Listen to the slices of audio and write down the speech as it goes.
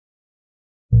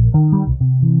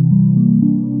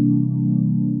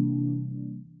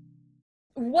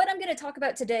What I'm going to talk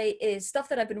about today is stuff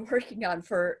that I've been working on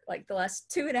for like the last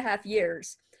 2.5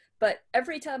 years. But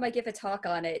every time I give a talk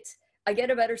on it, I get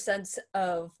a better sense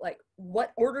of like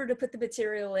what order to put the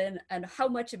material in and how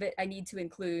much of it I need to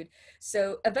include.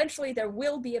 So eventually there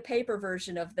will be a paper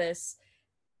version of this,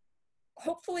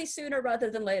 hopefully sooner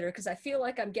rather than later, because I feel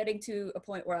like I'm getting to a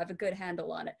point where I have a good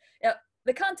handle on it. Now,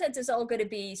 the content is all going to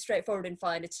be straightforward and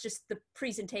fine. It's just the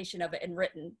presentation of it in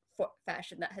written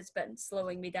fashion that has been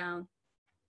slowing me down.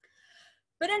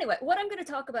 But anyway, what I'm going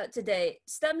to talk about today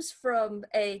stems from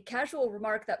a casual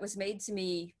remark that was made to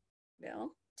me,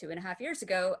 2.5 years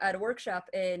ago at a workshop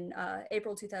in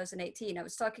April 2018. I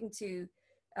was talking to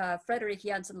Frederick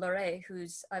Janssen-Larrey,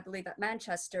 who's, I believe, at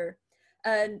Manchester.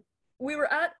 And we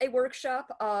were at a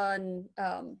workshop on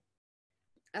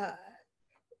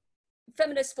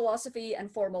feminist philosophy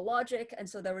and formal logic. And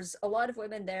so there was a lot of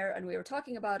women there, and we were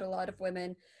talking about a lot of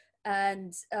women.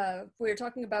 And we were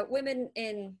talking about women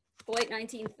in the late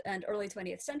 19th and early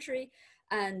 20th century,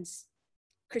 and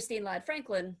Christine Ladd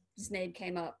Franklin's name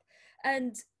came up.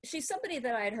 And she's somebody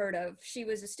that I had heard of. She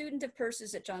was a student of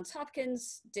Peirce's at Johns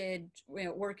Hopkins, did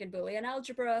work in Boolean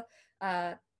algebra.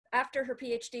 After her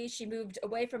PhD, she moved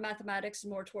away from mathematics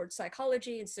and more towards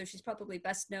psychology, and so she's probably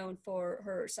best known for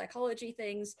her psychology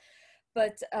things.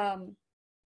 But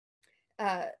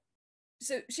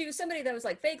so she was somebody that I was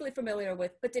like vaguely familiar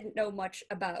with, but didn't know much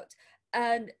about.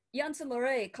 And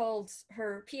Janssen-Larrey called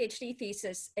her PhD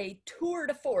thesis a tour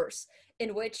de force,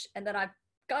 in which, and then I've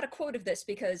got a quote of this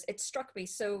because it struck me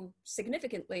so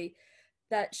significantly,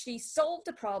 that she solved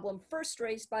a problem first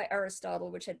raised by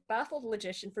Aristotle, which had baffled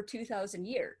logician for 2,000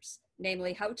 years,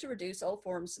 namely how to reduce all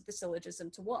forms of the syllogism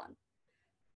to one.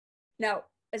 Now,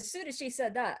 as soon as she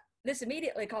said that, this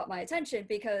immediately caught my attention,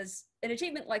 because an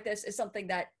achievement like this is something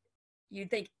that you'd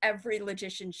think every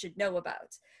logician should know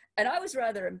about. And I was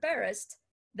rather embarrassed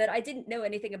that I didn't know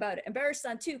anything about it. Embarrassed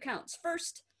on two counts.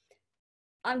 First,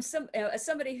 as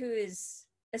somebody who is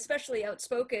especially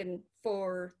outspoken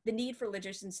for the need for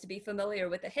logicians to be familiar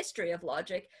with the history of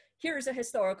logic, here's a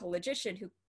historical logician who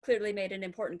clearly made an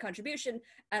important contribution,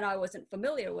 and I wasn't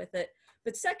familiar with it.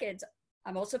 But second,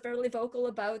 I'm also fairly vocal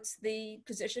about the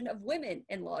position of women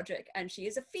in logic, and she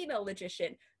is a female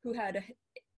logician who had an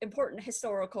important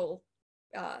historical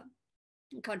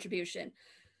contribution.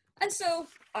 And so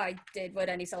I did what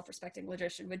any self-respecting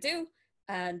logician would do,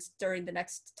 and during the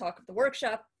next talk of the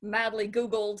workshop, madly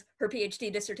Googled her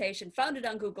PhD dissertation, found it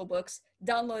on Google Books,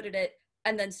 downloaded it,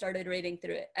 and then started reading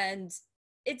through it. And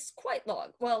it's quite long.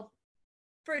 Well,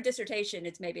 for a dissertation,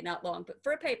 it's maybe not long, but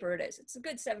for a paper, it is. It's a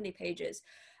good 70 pages.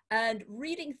 And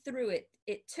reading through it,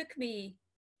 it took me,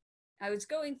 I was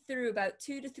going through about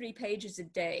 2 to 3 pages a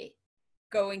day,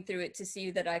 going through it to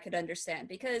see that I could understand,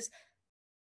 because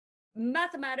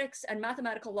mathematics and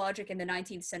mathematical logic in the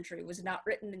 19th century was not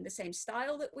written in the same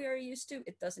style that we are used to.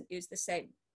 It doesn't use the same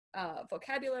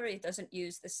vocabulary. It doesn't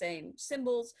use the same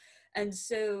symbols. And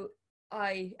so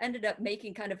I ended up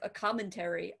making kind of a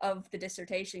commentary of the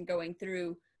dissertation, going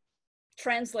through,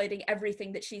 translating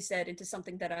everything that she said into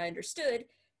something that I understood,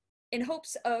 in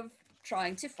hopes of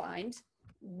trying to find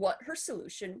what her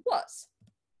solution was.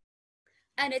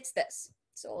 And it's this.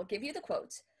 So I'll give you the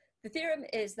quote. The theorem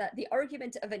is that the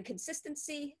argument of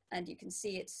inconsistency, and you can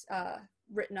see it's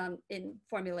written in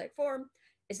formulaic form,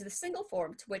 is the single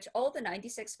form to which all the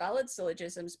 96 valid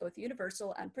syllogisms, both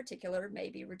universal and particular, may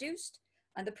be reduced.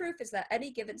 And the proof is that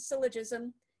any given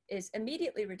syllogism is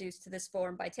immediately reduced to this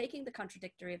form by taking the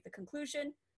contradictory of the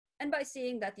conclusion, and by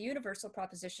seeing that the universal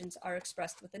propositions are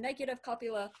expressed with a negative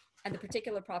copula and the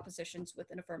particular propositions with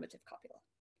an affirmative copula.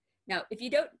 Now, if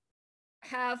you don't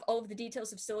have all of the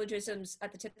details of syllogisms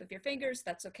at the tip of your fingers,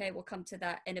 that's okay. We'll come to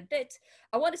that in a bit.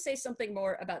 I want to say something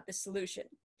more about the solution,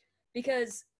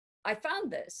 because I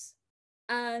found this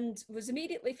and was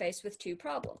immediately faced with two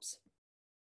problems.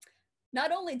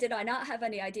 Not only did I not have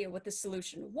any idea what the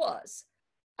solution was,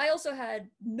 I also had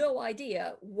no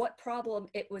idea what problem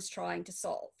it was trying to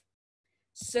solve.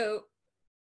 So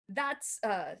that's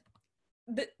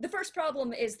the first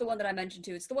problem is the one that I mentioned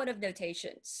too. It's the one of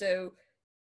notation. So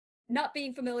not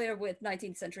being familiar with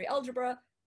 19th century algebra,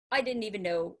 I didn't even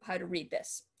know how to read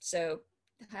this. So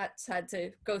had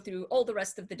to go through all the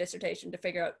rest of the dissertation to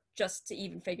figure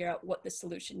out what the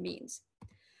solution means.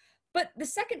 But the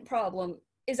second problem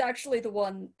is actually the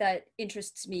one that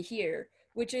interests me here,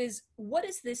 which is, what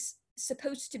is this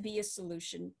supposed to be a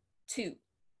solution to?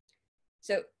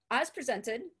 So as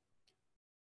presented,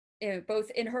 both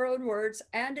in her own words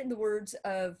and in the words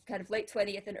of kind of late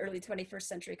 20th and early 21st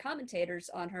century commentators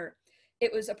on her,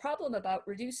 it was a problem about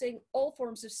reducing all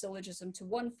forms of syllogism to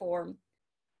one form.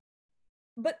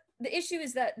 But the issue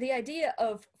is that the idea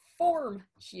of form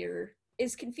here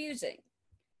is confusing,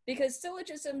 because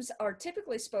syllogisms are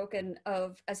typically spoken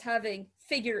of as having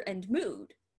figure and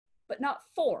mood, but not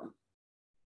form.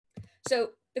 So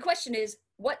the question is,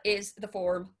 what is the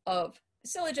form of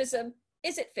syllogism?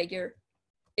 Is it figure?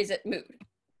 Is it mood?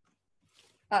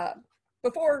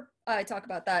 Before I talk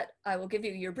about that, I will give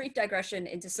you your brief digression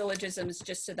into syllogisms,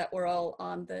 just so that we're all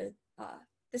on the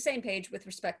same page with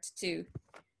respect to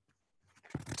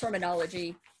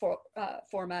terminology,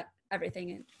 format,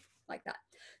 everything like that.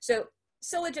 So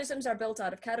syllogisms are built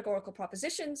out of categorical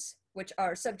propositions, which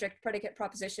are subject-predicate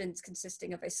propositions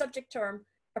consisting of a subject term,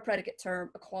 a predicate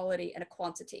term, a quality, and a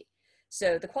quantity.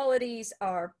 So the qualities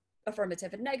are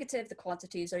affirmative and negative, the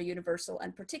quantities are universal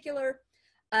and particular,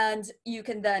 and you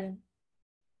can then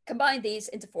combine these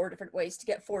into 4 different ways to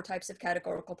get 4 types of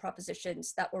categorical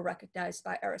propositions that were recognized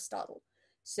by Aristotle.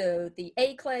 So the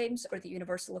A claims, or the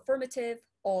universal affirmative,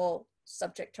 all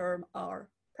subject term are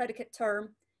predicate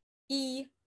term. E,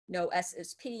 no S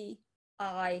is P.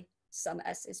 I, some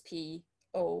S is P.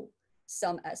 O,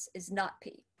 some S is not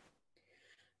P.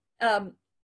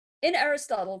 In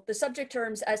Aristotle, the subject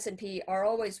terms S and P are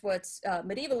always what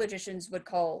medieval logicians would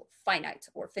call finite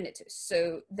or finitus.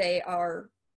 So they are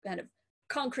kind of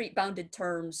concrete bounded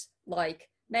terms like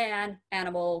man,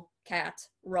 animal, cat,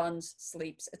 runs,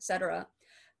 sleeps, etc.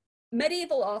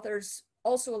 Medieval authors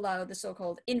also allow the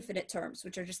so-called infinite terms,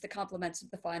 which are just the complements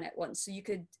of the finite ones. So you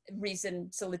could reason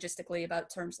syllogistically about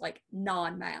terms like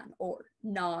non-man or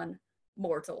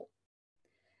non-mortal.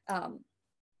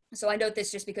 So I note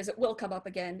this just because it will come up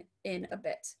again in a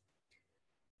bit.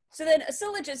 So then a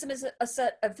syllogism is a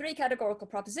set of 3 categorical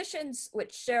propositions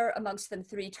which share amongst them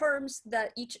 3 terms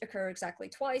that each occur exactly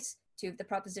twice. 2 of the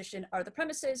proposition are the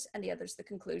premises and the others the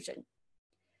conclusion.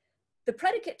 The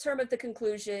predicate term of the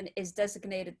conclusion is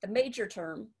designated the major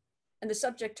term, and the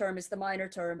subject term is the minor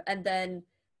term, and then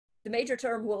the major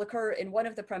term will occur in one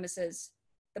of the premises,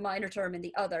 the minor term in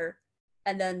the other,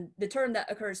 and then the term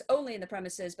that occurs only in the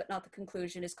premises but not the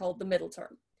conclusion is called the middle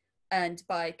term. And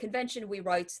by convention, we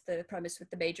write the premise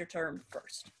with the major term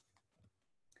first.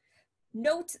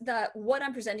 Note that what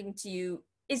I'm presenting to you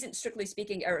isn't strictly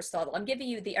speaking Aristotle. I'm giving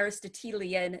you the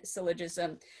Aristotelian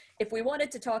syllogism. If we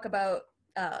wanted to talk about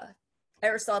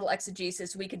Aristotle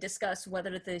exegesis, we could discuss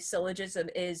whether the syllogism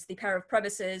is the pair of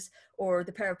premises or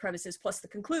the pair of premises plus the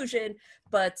conclusion,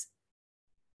 but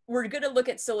we're going to look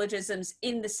at syllogisms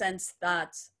in the sense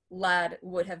that Ladd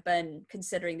would have been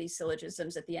considering these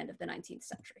syllogisms at the end of the 19th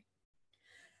century.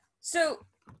 So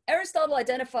Aristotle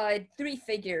identified 3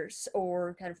 figures,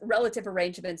 or kind of relative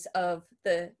arrangements of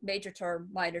the major term,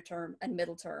 minor term, and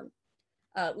middle term.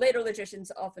 Later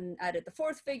logicians often added the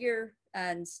 4th figure,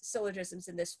 and syllogisms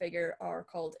in this figure are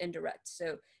called indirect.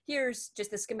 So here's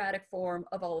just the schematic form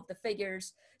of all of the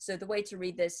figures. So the way to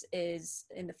read this is,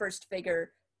 in the first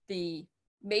figure, the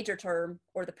major term,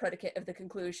 or the predicate of the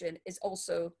conclusion, is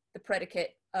also the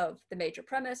predicate of the major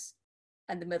premise,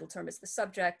 and the middle term is the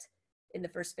subject. In the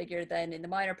first figure, then, in the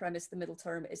minor premise, the middle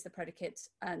term is the predicate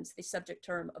and the subject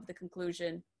term of the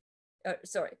conclusion.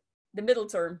 The middle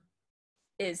term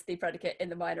is the predicate in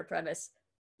the minor premise.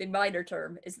 The minor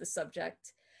term is the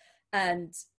subject.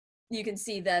 And you can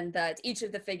see then that each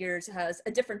of the figures has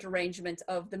a different arrangement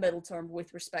of the middle term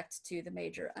with respect to the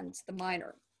major and the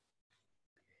minor.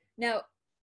 Now,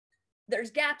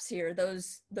 there's gaps here,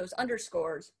 those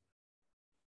underscores,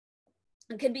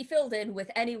 and can be filled in with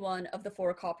any one of the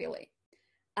 4 copulae.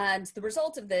 And the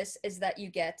result of this is that you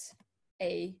get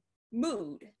a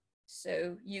mood.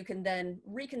 So you can then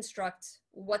reconstruct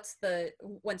once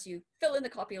you fill in the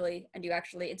copulae and you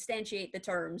actually instantiate the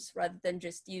terms rather than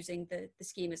just using the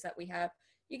schemas that we have,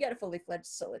 you get a fully fledged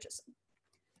syllogism.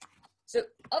 So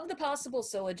of the possible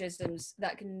syllogisms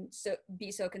that can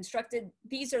be so constructed,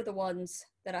 these are the ones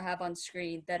that I have on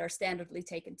screen that are standardly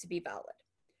taken to be valid.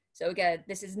 So again,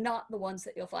 this is not the ones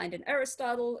that you'll find in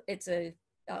Aristotle. It's a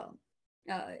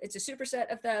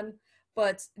superset of them,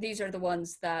 but these are the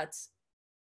ones that,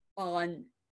 on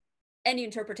any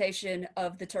interpretation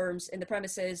of the terms in the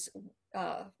premises,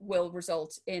 will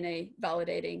result in a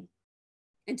validating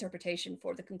interpretation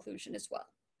for the conclusion as well.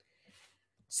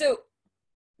 So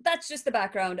that's just the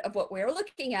background of what we're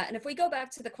looking at. And if we go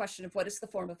back to the question of what is the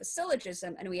form of a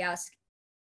syllogism, and we ask,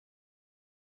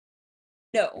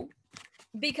 no,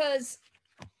 because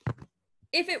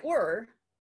if it were,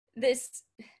 this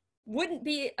wouldn't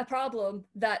be a problem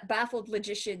that baffled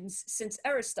logicians since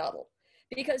Aristotle,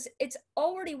 because it's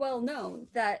already well known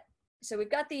that, so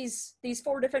we've got these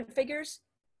 4 different figures.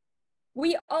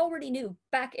 we already knew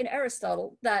back in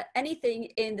Aristotle that anything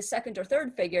in the second or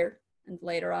third figure, and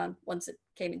later on, once it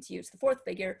came into use, the fourth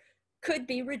figure, could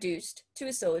be reduced to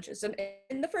a syllogism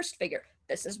in the first figure.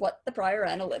 This is what the prior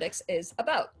analytics is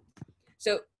about.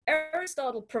 So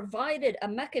Aristotle provided a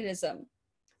mechanism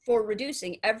for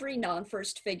reducing every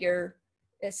non-first figure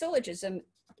syllogism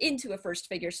into a first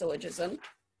figure syllogism,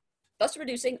 thus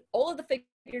reducing all of the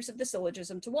figures of the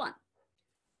syllogism to one.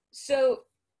 So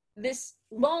this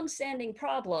long-standing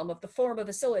problem of the form of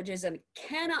a syllogism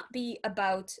cannot be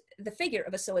about the figure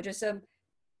of a syllogism,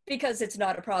 because it's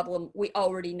not a problem. We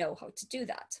already know how to do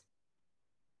that.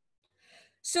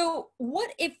 So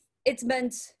what if it's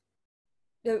meant,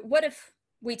 what if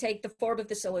we take the form of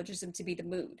the syllogism to be the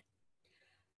mood?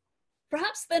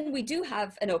 Perhaps then we do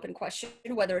have an open question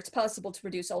whether it's possible to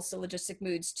reduce all syllogistic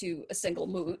moods to a single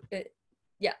mood.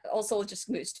 All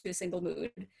syllogistic moods to a single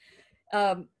mood.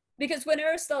 Because when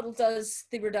Aristotle does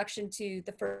the reduction to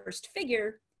the first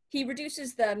figure, he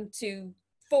reduces them to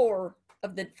 4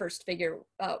 of the first figure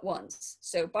ones.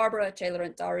 So Barbara,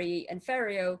 Celerant, Dari, and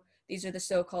Ferrio, these are the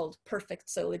so-called perfect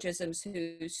syllogisms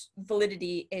whose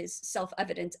validity is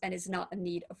self-evident and is not in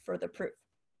need of further proof.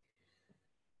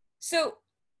 So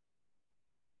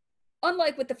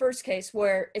unlike with the first case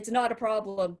where it's not a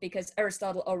problem because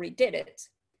Aristotle already did it,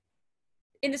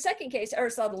 in the second case,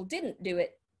 Aristotle didn't do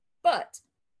it, but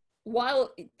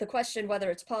while the question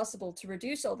whether it's possible to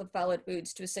reduce all the valid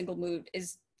moods to a single mood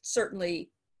is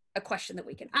certainly a question that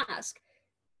we can ask,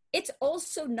 it's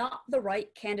also not the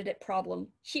right candidate problem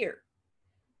here.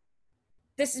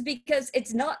 This is because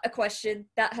it's not a question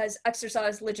that has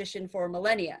exercised logician for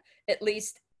millennia. At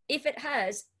least if it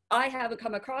has, I haven't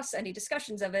come across any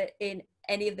discussions of it in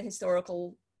any of the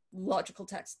historical logical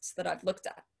texts that I've looked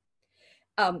at.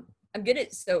 I'm gonna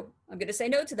say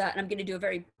no to that, and I'm gonna do a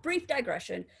very brief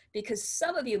digression, because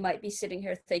some of you might be sitting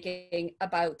here thinking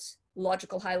about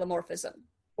logical hylomorphism,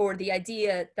 or the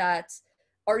idea that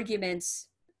arguments,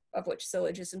 of which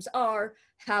syllogisms are,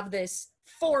 have this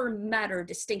form-matter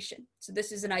distinction. So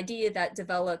this is an idea that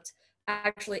developed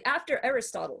actually after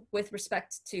Aristotle with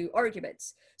respect to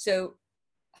arguments. So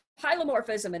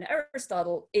hylomorphism in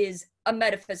Aristotle is a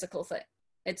metaphysical thing.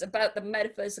 It's about the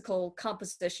metaphysical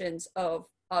compositions of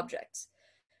objects.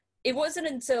 It wasn't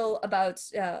until about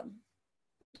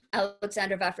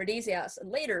Alexander of Aphrodisias and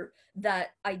later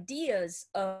that ideas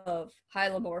of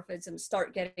hylomorphism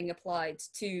start getting applied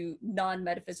to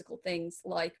non-metaphysical things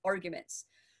like arguments.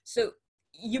 So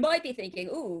you might be thinking,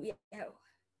 ooh,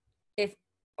 if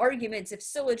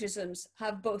syllogisms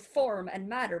have both form and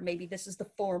matter, maybe this is the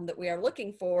form that we are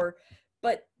looking for.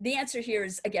 But the answer here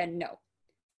is, again, no.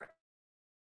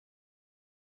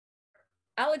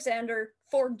 Alexander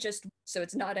formed just, so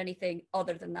it's not anything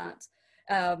other than that.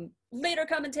 Later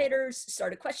commentators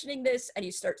started questioning this, and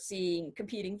you start seeing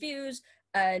competing views,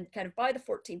 and kind of by the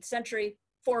 14th century,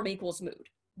 form equals mood.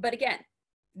 But again,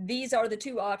 these are the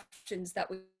two options that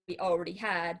we already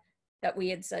had that we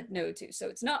had said no to. So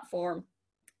it's not form,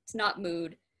 it's not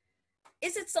mood.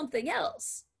 Is it something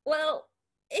else? Well,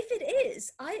 if it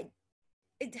is, I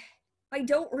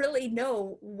don't really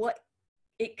know what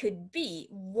it could be.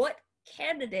 What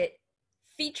candidate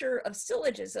feature of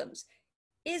syllogisms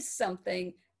is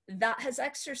something that has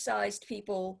exercised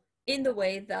people in the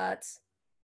way that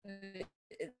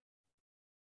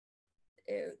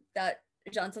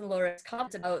Johnson Lawrence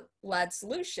commented about Ladd's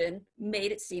solution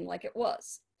made it seem like it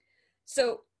was.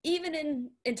 So even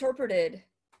interpreted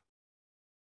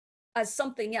as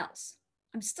something else,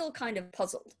 I'm still kind of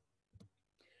puzzled.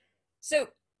 So,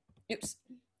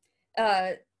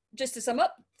 just to sum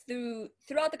up,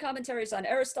 throughout the commentaries on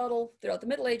Aristotle, throughout the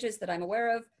Middle Ages that I'm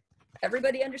aware of,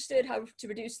 everybody understood how to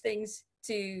reduce things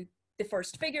to the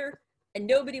first figure, and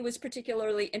nobody was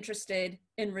particularly interested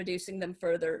in reducing them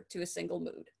further to a single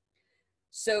mood.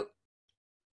 So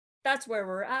that's where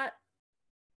we're at.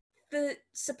 The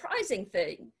surprising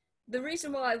thing, the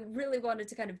reason why I really wanted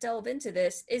to kind of delve into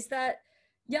this, is that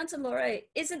Janssen Loré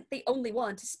isn't the only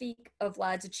one to speak of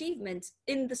Ladd's achievement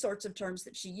in the sorts of terms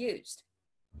that she used.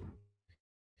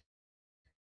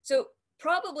 So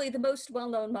probably the most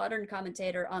well-known modern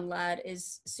commentator on Ladd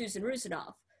is Susan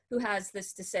Rusanoff, who has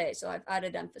this to say, so I've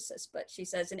added emphasis, but she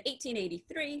says in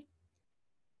 1883,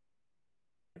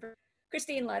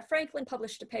 Christine Ladd Franklin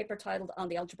published a paper titled On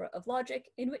the Algebra of Logic,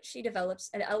 in which she develops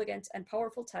an elegant and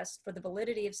powerful test for the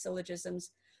validity of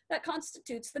syllogisms that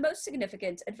constitutes the most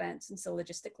significant advance in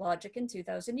syllogistic logic in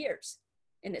 2,000 years.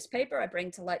 In this paper, I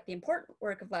bring to light the important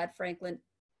work of Ladd Franklin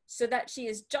so that she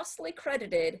is justly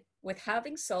credited with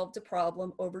having solved a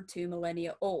problem over 2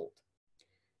 millennia old.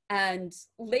 And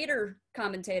later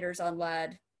commentators on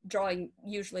Ladd, drawing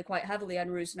usually quite heavily on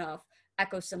Rusanoff,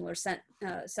 echo similar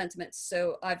sentiments.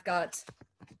 So I've got,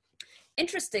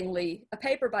 interestingly, a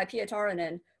paper by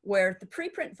Pietainen where the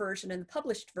preprint version and the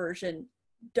published version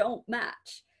don't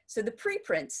match. So the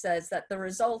preprint says that the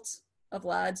result of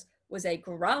Ladd's was a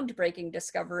groundbreaking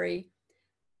discovery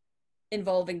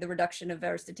involving the reduction of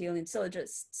Aristotelian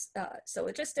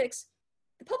syllogistics.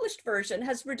 The published version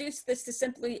has reduced this to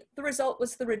simply the result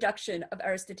was the reduction of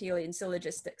Aristotelian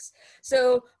syllogistics.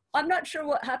 So I'm not sure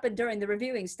what happened during the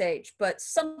reviewing stage, but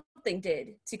something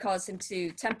did to cause him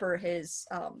to temper his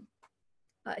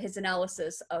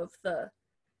analysis of the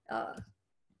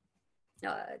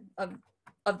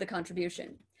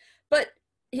contribution. But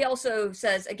he also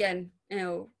says, again,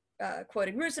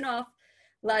 quoting Rusinoff,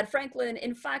 Ladd Franklin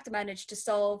in fact managed to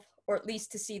solve, or at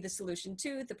least to see the solution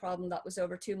to, the problem that was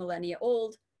over 2 millennia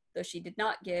old, though she did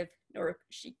not give, nor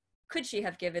could she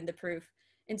have given the proof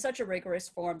in such a rigorous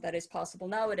form that is possible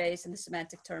nowadays in the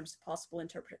semantic terms of possible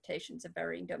interpretations of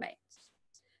varying domains.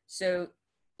 So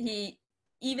he,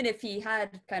 even if he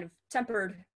had kind of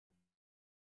tempered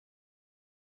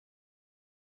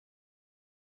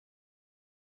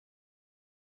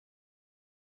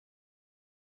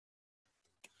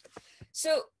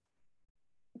So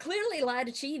clearly Ladd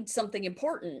achieved something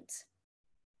important.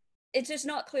 It's just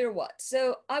not clear what.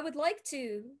 So I would like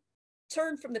to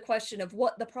turn from the question of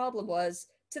what the problem was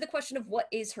to the question of what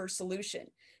is her solution.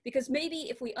 Because maybe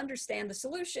if we understand the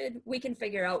solution, we can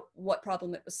figure out what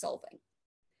problem it was solving.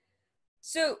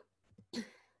 So,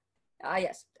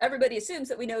 yes, everybody assumes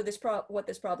that we know what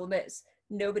this problem is.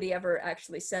 Nobody ever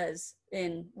actually says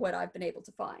in what I've been able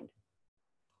to find.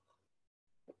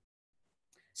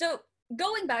 So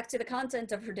going back to the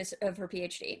content of her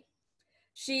PhD,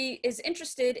 she is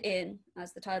interested in,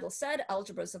 as the title said,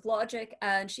 algebras of logic,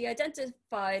 and she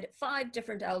identified 5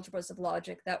 different algebras of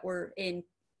logic that were in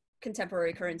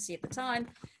contemporary currency at the time,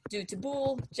 due to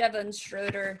Boole, Jevons,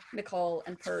 Schroeder, McCall,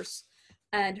 and Peirce.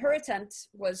 And her attempt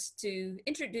was to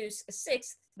introduce a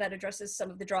 6th that addresses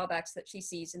some of the drawbacks that she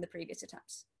sees in the previous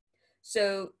attempts.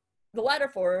 So the latter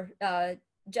 4,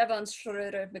 Jevons,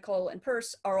 Schroeder, McCall, and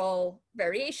Peirce, are all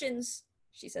variations,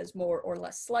 she says more or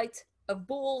less slight, of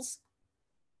Boole's.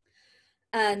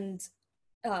 And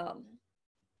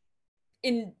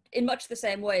in much the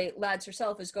same way, Ladd's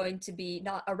herself is going to be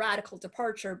not a radical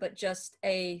departure, but just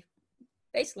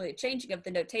basically a changing of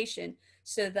the notation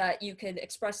so that you can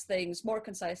express things more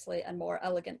concisely and more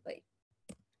elegantly.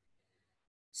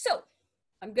 So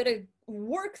I'm going to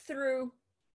work through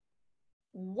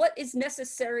what is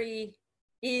necessary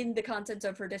in the content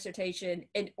of her dissertation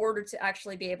in order to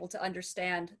actually be able to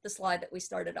understand the slide that we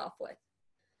started off with.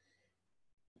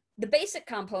 The basic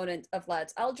component of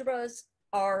Ladd's algebras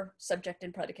are subject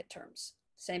and predicate terms,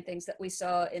 same things that we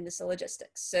saw in the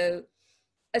syllogistics. So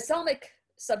atomic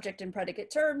subject and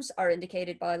predicate terms are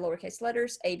indicated by lowercase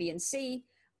letters A, B, and C,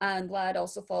 and Ladd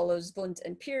also follows Wundt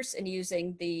and Peirce in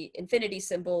using the infinity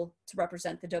symbol to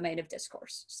represent the domain of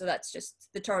discourse. So that's just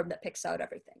the term that picks out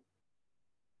everything.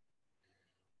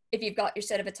 If you've got your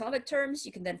set of atomic terms,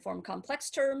 you can then form complex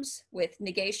terms with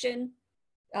negation,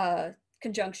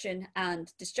 conjunction,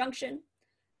 and disjunction.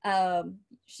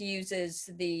 She uses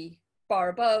the bar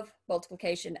above,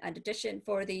 multiplication and addition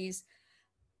for these.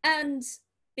 And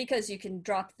because you can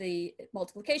drop the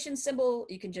multiplication symbol,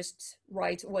 you can just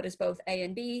write what is both A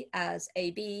and B as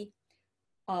AB.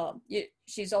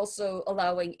 She's also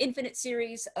allowing infinite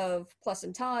series of plus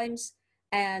and times,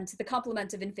 and the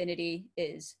complement of infinity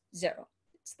is 0.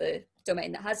 It's the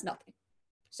domain that has nothing.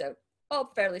 So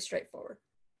all fairly straightforward.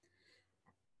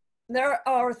 There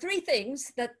are 3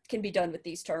 things that can be done with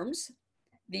these terms.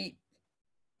 The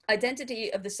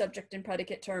identity of the subject and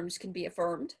predicate terms can be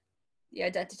affirmed. The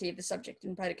identity of the subject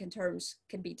and predicate terms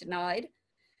can be denied.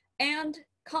 And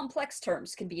complex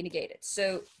terms can be negated.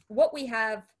 So what we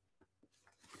have,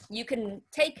 you can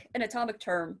take an atomic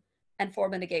term and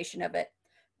form a negation of it,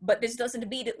 but this doesn't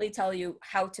immediately tell you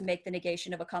how to make the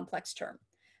negation of a complex term.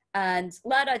 And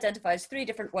Ladd identifies 3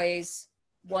 different ways,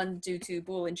 one due to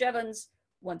Boole and Jevons,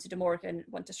 one to De Morgan,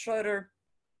 one to Schroeder.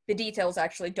 The details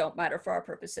actually don't matter for our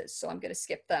purposes, so I'm going to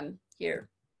skip them here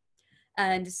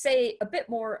and say a bit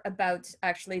more about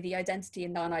actually the identity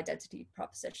and non-identity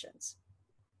propositions.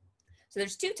 So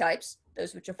there's 2 types,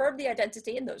 those which affirm the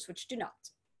identity and those which do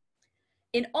not.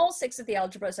 In all 6 of the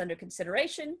algebras under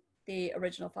consideration, the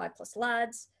original 5 plus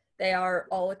Ladd's, they are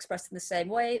all expressed in the same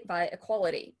way by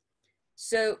equality.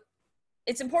 So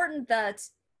it's important that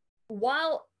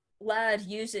while Ladd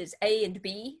uses A and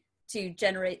B to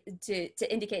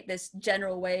indicate this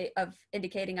general way of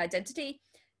indicating identity,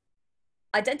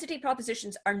 identity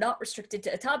propositions are not restricted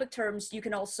to atomic terms. You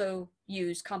can also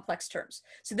use complex terms.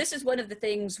 So this is one of the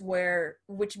things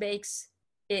which makes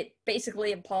it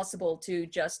basically impossible to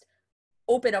just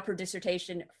open up her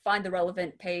dissertation, find the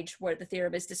relevant page where the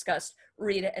theorem is discussed,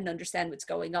 read it, and understand what's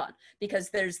going on. Because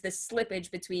there's this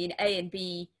slippage between A and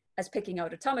B as picking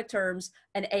out atomic terms,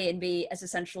 and A and B as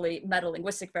essentially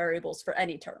metalinguistic variables for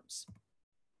any terms.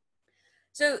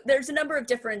 So there's a number of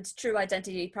different true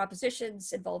identity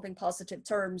propositions involving positive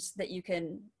terms that you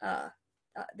can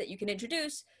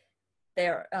introduce.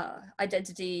 They're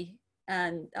identity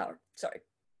and,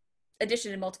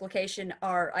 addition and multiplication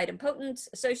are idempotent,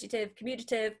 associative,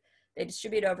 commutative. They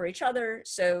distribute over each other,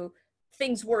 so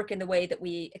things work in the way that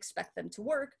we expect them to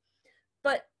work.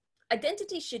 But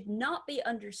identity should not be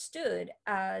understood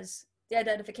as the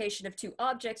identification of two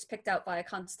objects picked out by a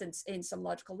constants in some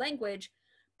logical language,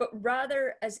 but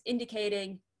rather as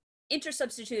indicating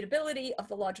intersubstitutability of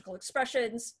the logical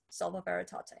expressions, salva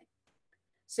veritate.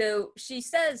 So she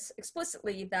says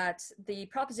explicitly that the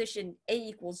proposition A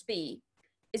equals B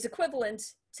is equivalent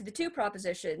to the two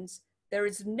propositions, there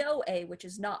is no A which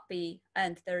is not B,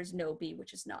 and there is no B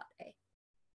which is not A.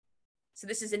 So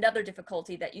this is another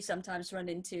difficulty that you sometimes run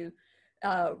into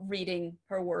reading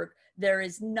her work. There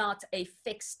is not a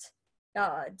fixed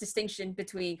distinction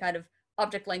between kind of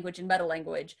object language and meta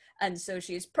language. And so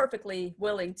she is perfectly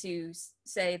willing to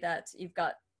say that you've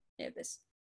got this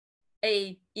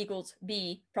A equals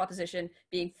B proposition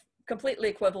being completely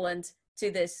equivalent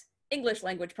to this English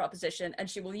language proposition, and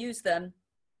she will use them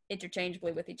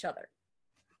interchangeably with each other.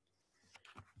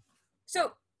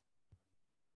 So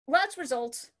Ladd's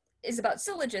result is about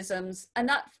syllogisms,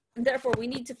 and therefore we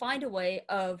need to find a way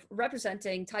of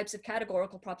representing types of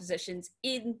categorical propositions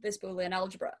in this Boolean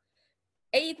algebra.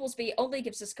 A equals B only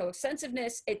gives us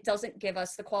coextensiveness. It doesn't give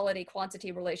us the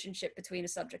quality-quantity relationship between a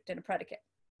subject and a predicate.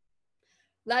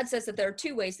 Ladd says that there are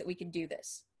two ways that we can do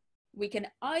this. We can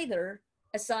either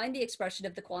assign the expression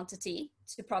of the quantity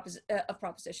of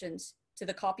propositions to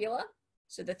the copula,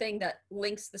 so the thing that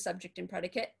links the subject and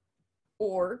predicate,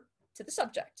 or to the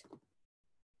subject.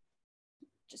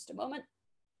 Just a moment.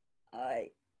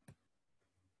 I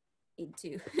need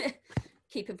to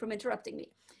keep him from interrupting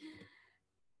me.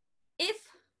 If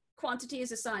quantity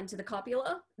is assigned to the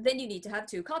copula, then you need to have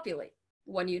two copulae,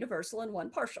 one universal and one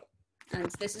partial. And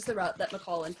this is the route that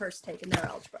McCall and Peirce take in their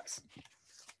algebras.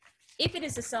 If it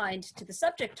is assigned to the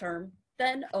subject term,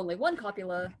 then only one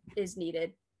copula is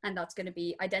needed, and that's going to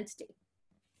be identity.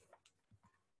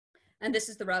 And this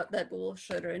is the route that Boole,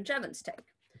 Schroeder, and Jevons take.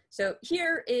 So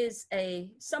here is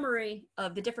a summary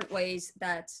of the different ways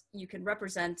that you can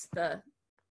represent the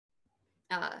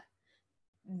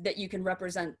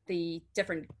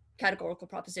different categorical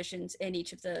propositions in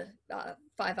each of the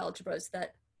 5 algebras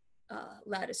that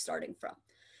Ladd is starting from.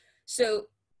 So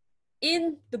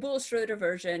in the Boole-Schroeder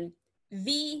version,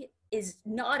 V is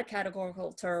not a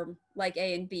categorical term like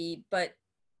A and B, but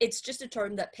it's just a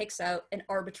term that picks out an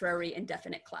arbitrary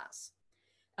indefinite class.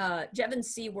 Jevons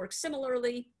C works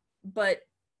similarly, but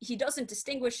he doesn't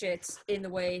distinguish it in the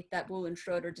way that Boole and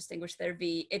Schroeder distinguish their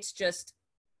V. It's just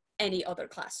any other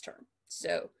class term.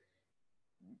 So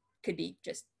could be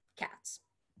just cats.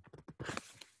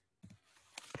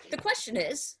 The question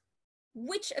is,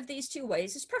 which of these two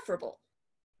ways is preferable?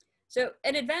 So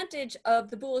an advantage of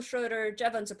the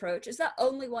Boole-Schroeder-Jevons approach is that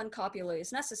only one copula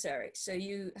is necessary. So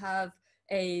you have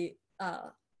a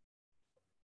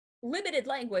limited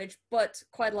language, but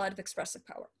quite a lot of expressive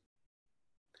power.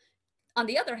 On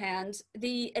the other hand,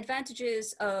 the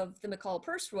advantages of the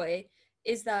McCall-Peirce way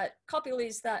is that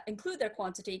copulae that include their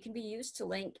quantity can be used to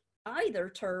link either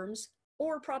terms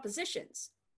or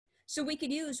propositions. So we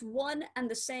could use one and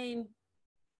the same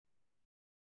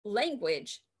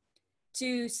language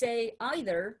to say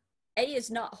either A is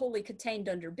not wholly contained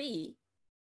under B,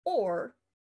 or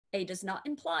A does not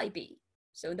imply B.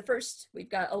 So in the first, we've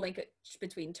got a linkage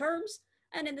between terms,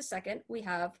 and in the second, we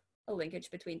have a linkage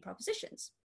between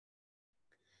propositions.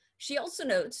 She also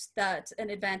notes that an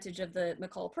advantage of the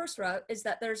McCall-Peirce route is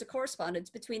that there's a correspondence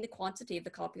between the quantity of the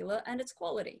copula and its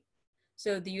quality.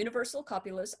 So the universal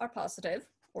copulas are positive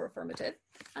or affirmative,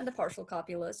 and the partial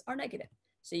copulas are negative.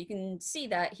 So you can see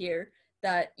that here,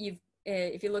 that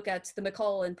if you look at the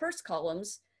McCall and Peirce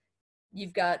columns,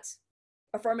 you've got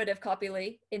affirmative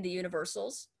copulae in the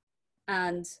universals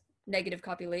and negative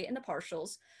copulae in the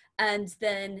partials. And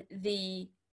then the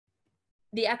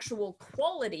actual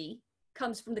quality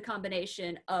comes from the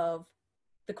combination of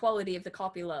the quality of the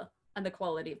copula and the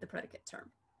quality of the predicate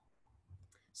term.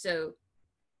 So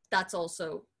that's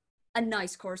also a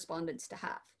nice correspondence to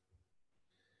have.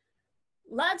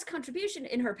 Ladd's contribution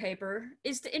in her paper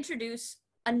is to introduce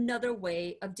another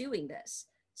way of doing this.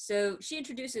 So she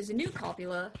introduces a new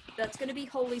copula that's going to be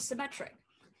wholly symmetric.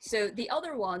 So the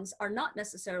other ones are not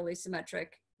necessarily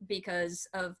symmetric because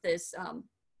of this,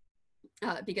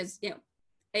 because, you know,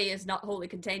 A is not wholly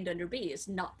contained under B is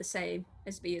not the same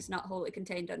as B is not wholly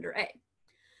contained under A.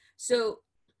 So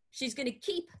she's going to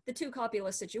keep the two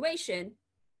copula situation,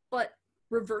 but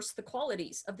reverse the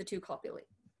qualities of the two copulae.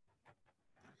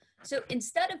 So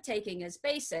instead of taking as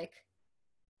basic,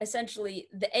 essentially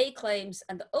the A claims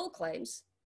and the O claims,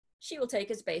 she will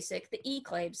take as basic the E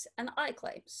claims and the I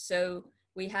claims. So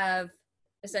we have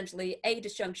essentially A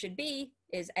disjunction B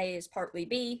is A is partly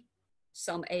B,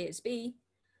 some A is B,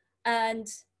 and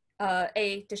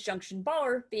A disjunction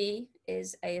bar B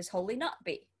is A is wholly not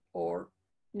B, or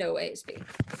no A is B.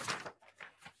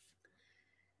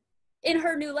 In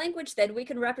her new language, then, we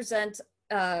can represent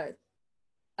the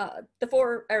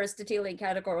 4 Aristotelian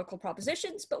categorical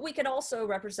propositions, but we can also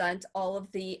represent all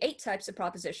of the 8 types of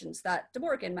propositions that De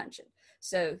Morgan mentioned.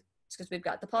 So it's because we've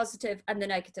got the positive and the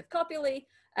negative copulae,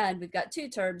 and we've got 2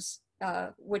 terms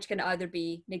which can either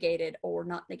be negated or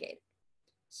not negated.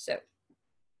 So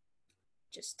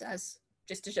just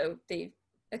to show the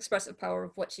expressive power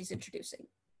of what she's introducing.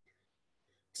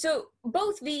 So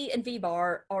both V and V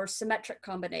bar are symmetric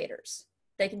combinators.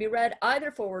 They can be read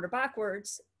either forward or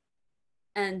backwards,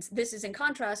 and this is in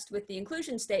contrast with the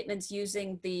inclusion statements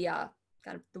using the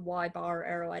kind of the Y bar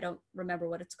arrow, I don't remember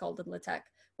what it's called in LaTeX,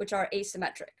 which are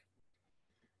asymmetric.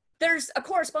 There's a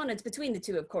correspondence between the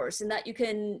two, of course, in that you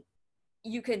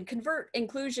can convert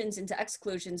inclusions into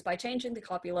exclusions by changing the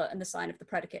copula and the sign of the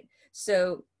predicate.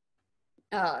 So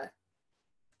A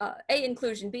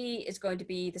inclusion B is going to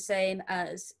be the same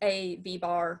as A V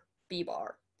bar B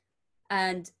bar.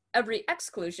 And every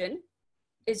exclusion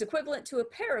is equivalent to a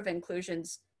pair of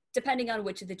inclusions, depending on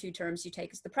which of the 2 terms you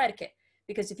take as the predicate.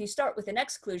 Because if you start with an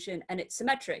exclusion and it's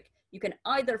symmetric, you can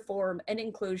either form an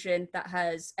inclusion that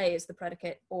has A as the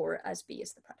predicate or as B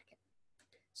as the predicate.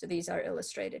 So these are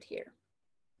illustrated here.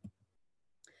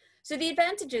 So the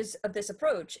advantages of this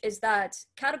approach is that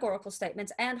categorical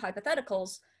statements and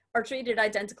hypotheticals are treated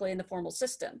identically in the formal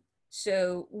system.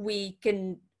 So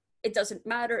it doesn't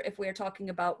matter if we're talking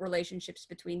about relationships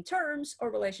between terms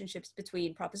or relationships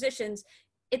between propositions,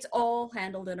 it's all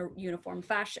handled in a uniform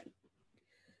fashion.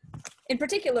 In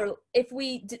particular, if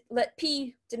we let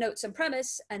P denote some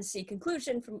premise and C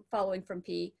conclusion following from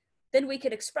P, then we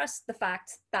could express the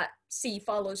fact that C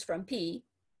follows from P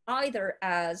either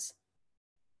as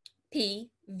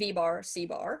P V bar C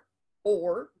bar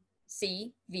or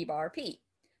C V bar P.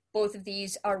 Both of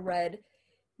these are read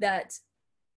that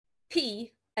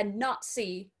P and not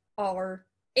C are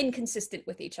inconsistent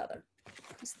with each other.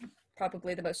 It's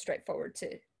probably the most straightforward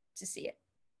to see it.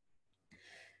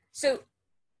 So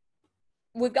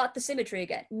we've got the symmetry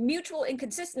again. Mutual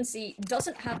inconsistency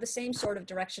doesn't have the same sort of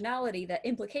directionality that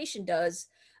implication does,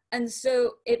 and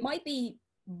so it might be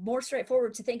more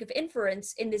straightforward to think of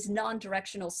inference in this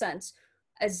non-directional sense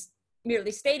as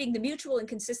merely stating the mutual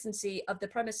inconsistency of the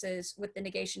premises with the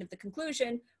negation of the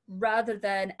conclusion, rather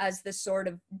than as this sort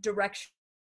of direction.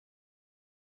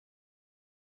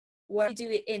 When you do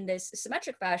it in this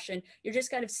symmetric fashion, you're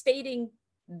just kind of stating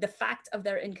the fact of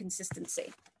their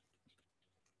inconsistency.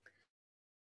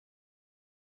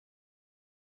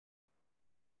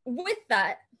 With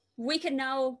that, we can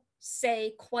now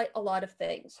say quite a lot of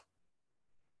things.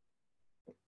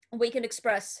 We can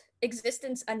express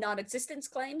existence and non-existence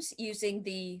claims using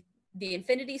the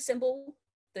infinity symbol,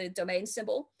 the domain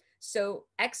symbol. So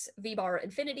x v bar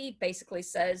infinity basically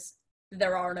says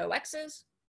there are no x's,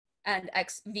 and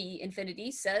x v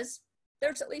infinity says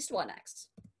there's at least one x.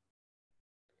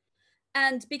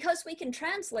 And because we can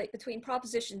translate between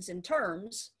propositions and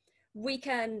terms, we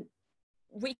can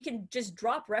just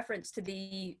drop reference to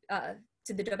the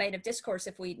domain of discourse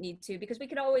if we need to, because we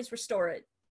can always restore it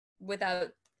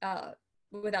without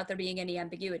there being any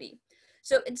ambiguity.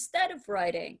 So instead of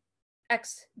writing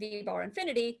x v bar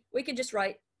infinity, we can just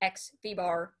write x v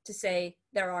bar to say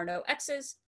there are no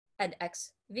x's, and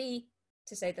x v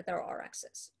to say that there are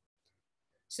x's.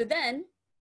 So then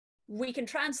we can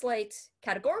translate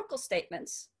categorical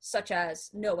statements, such as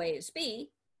no A is B,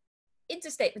 into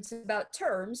statements about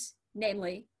terms,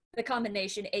 namely the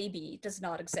combination AB does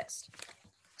not exist.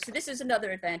 So this is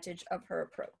another advantage of her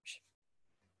approach.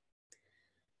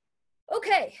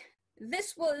 Okay,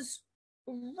 this was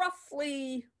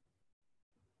roughly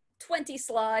 20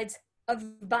 slides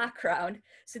of background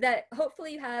so that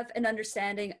hopefully you have an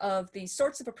understanding of the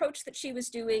sorts of approach that she was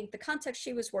doing, the context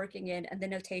she was working in, and the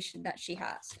notation that she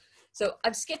has. So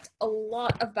I've skipped a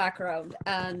lot of background,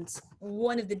 and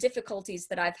one of the difficulties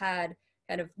that I've had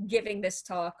kind of giving this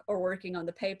talk or working on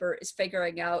the paper is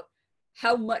figuring out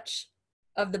how much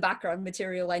of the background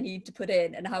material I need to put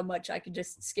in and how much I can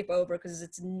just skip over because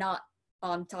it's not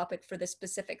on topic for this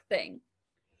specific thing.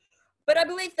 But I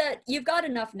believe that you've got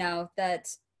enough now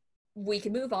that we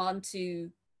can move on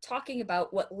to talking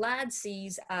about what Ladd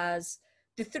sees as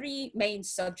the three main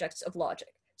subjects of logic.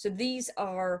 So these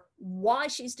are why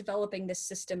she's developing this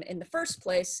system in the first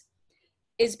place,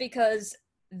 is because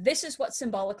this is what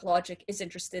symbolic logic is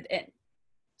interested in.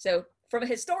 So from a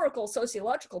historical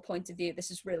sociological point of view, this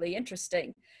is really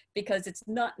interesting because it's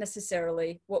not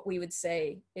necessarily what we would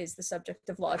say is the subject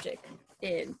of logic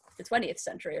in the 20th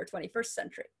century or 21st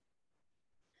century.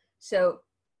 So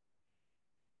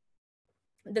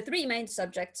the three main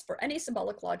subjects for any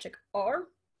symbolic logic are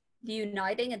the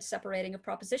uniting and separating of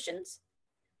propositions,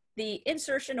 the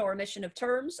insertion or omission of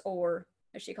terms, or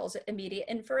as she calls it, immediate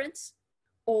inference,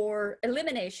 or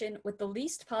elimination with the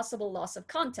least possible loss of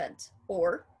content,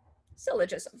 or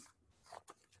syllogism.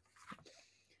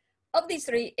 Of these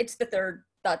three, it's the third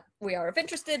that we are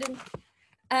interested in.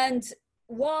 And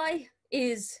why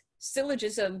is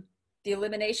syllogism the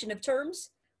elimination of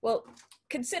terms? Well,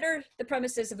 consider the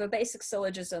premises of a basic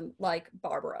syllogism like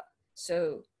Barbara.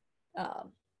 So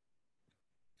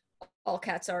all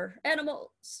cats are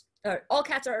animals, or all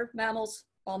cats are mammals,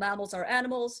 all mammals are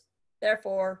animals,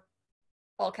 therefore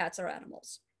all cats are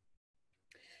animals.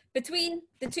 Between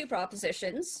the two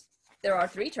propositions, there are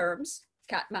three terms,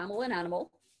 cat, mammal, and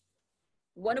animal,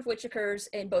 one of which occurs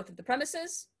in both of the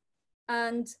premises.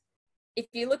 And if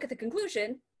you look at the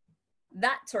conclusion,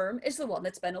 that term is the one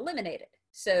that's been eliminated.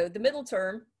 So the middle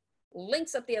term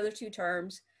links up the other two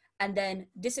terms and then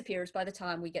disappears by the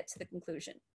time we get to the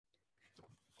conclusion.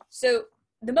 So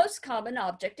the most common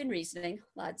object in reasoning,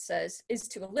 Ladd says, is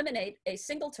to eliminate a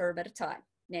single term at a time,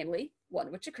 namely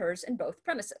one which occurs in both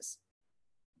premises.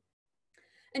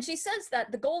 And she says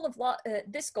that the goal of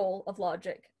this goal of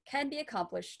logic can be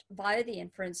accomplished via the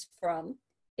inference from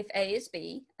if A is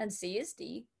B and C is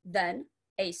D, then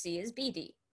AC is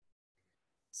BD.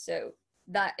 So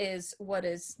that is what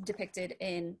is depicted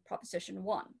in proposition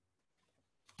 1.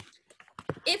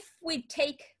 If we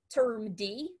take term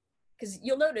D, because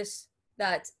you'll notice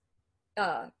that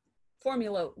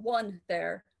formula 1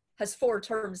 there has 4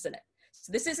 terms in it.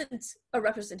 So this isn't a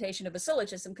representation of a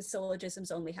syllogism because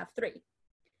syllogisms only have 3.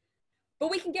 But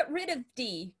we can get rid of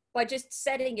D by just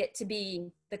setting it to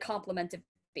being the complement of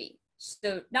B.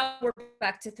 So now we're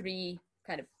back to 3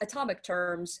 kind of atomic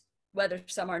terms, whether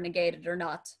some are negated or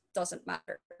not, doesn't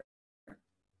matter.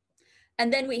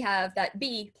 And then we have that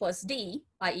B plus D,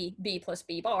 i.e. B plus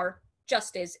B bar,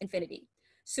 just is infinity.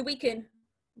 So we can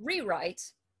rewrite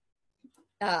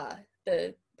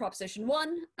the proposition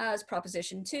 1 as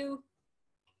proposition 2,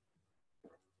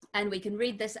 and we can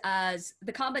read this as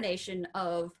the combination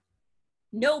of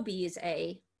no B is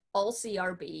A, all C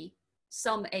are B,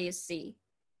 some A is C,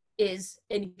 is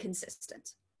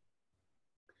inconsistent.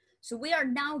 So we are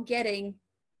now getting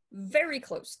very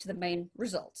close to the main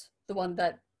result, the one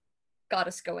that got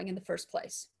us going in the first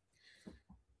place.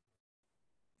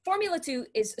 Formula 2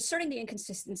 is asserting the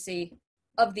inconsistency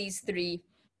of these 3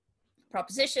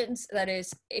 propositions. That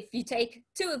is, if you take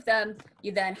 2 of them,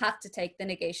 you then have to take the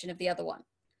negation of the other one.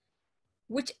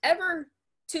 Whichever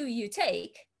 2 you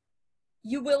take,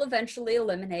 you will eventually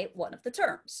eliminate one of the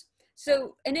terms.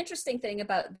 So an interesting thing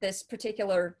about this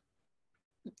particular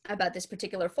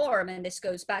form, and this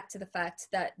goes back to the fact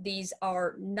that these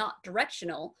are not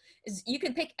directional, is you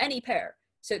can pick any pair.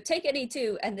 So take any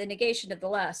 2 and the negation of the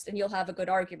last, and you'll have a good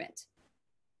argument.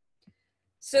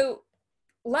 So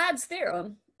Ladd's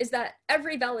theorem is that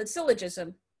every valid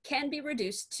syllogism can be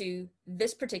reduced to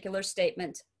this particular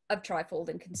statement of trifold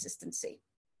inconsistency.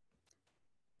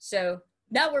 So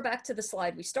now we're back to the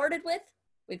slide we started with.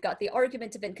 We've got the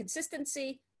argument of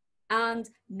inconsistency, and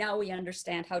now we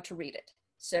understand how to read it.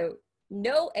 So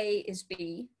no A is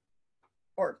B,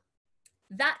 or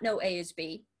that no A is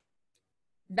B,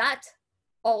 that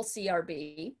all C are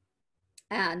B,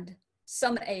 and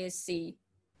some A is C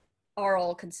are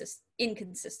all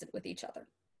inconsistent with each other.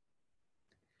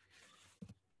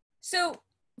 So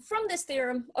from this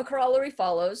theorem, a corollary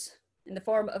follows in the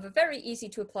form of a very easy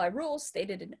to apply rule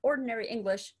stated in ordinary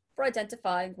English for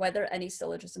identifying whether any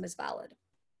syllogism is valid.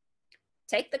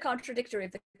 Take the contradictory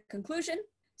of the conclusion,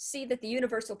 see that the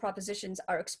universal propositions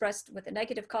are expressed with a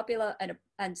negative copula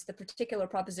and the particular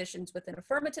propositions with an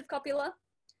affirmative copula.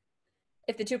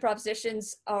 If 2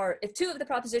 of the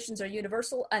propositions are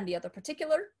universal and the other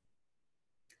particular,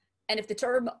 and if that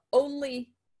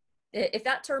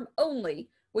term only,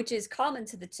 which is common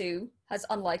to the 2, has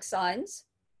unlike signs,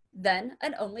 then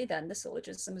and only then the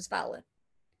syllogism is valid.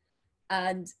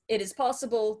 And it is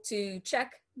possible to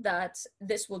check that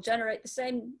this will generate the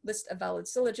same list of valid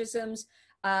syllogisms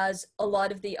as a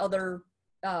lot of the other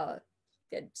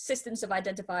systems of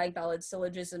identifying valid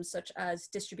syllogisms, such as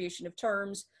distribution of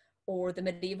terms, or the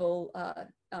medieval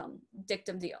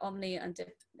dictum de omni and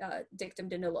dictum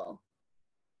de nullo.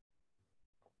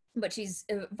 But she's,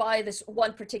 via this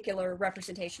one particular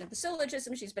representation of the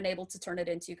syllogism, she's been able to turn it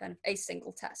into kind of a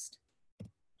single test.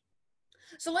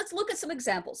 So let's look at some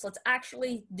examples. Let's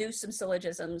actually do some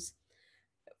syllogisms.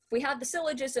 We have the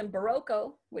syllogism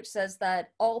Barocco, which says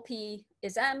that all P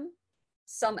is M,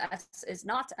 some S is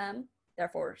not M,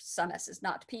 therefore some S is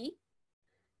not P.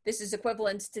 This is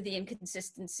equivalent to the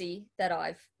inconsistency that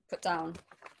I've put down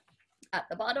at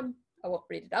the bottom. I won't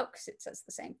read it out because it says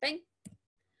the same thing.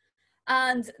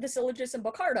 And the syllogism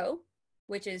Boccardo,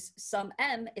 which is some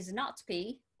M is not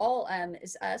P, all M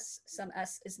is S, some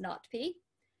S is not P,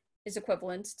 is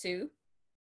equivalent to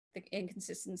the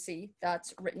inconsistency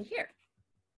that's written here.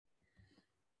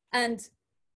 And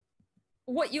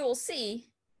what you will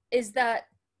see is that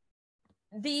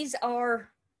these are,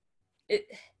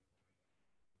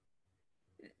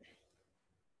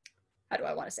 how do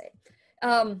I want to say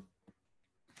it?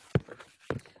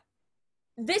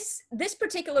 This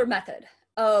particular method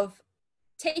of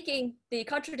taking the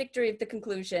contradictory of the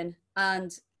conclusion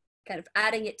and kind of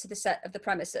adding it to the set of the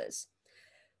premises,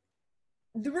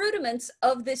 the rudiments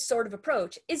of this sort of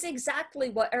approach is exactly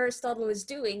what Aristotle is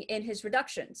doing in his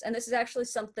reductions. And this is actually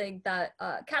something that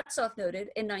Katzoff noted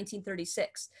in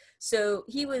 1936. So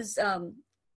he was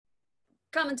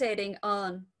commentating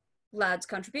on Ladd's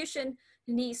contribution,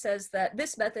 and he says that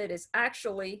this method is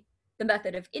actually the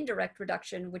method of indirect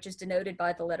reduction, which is denoted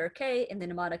by the letter K in the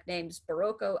mnemonic names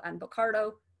Barocco and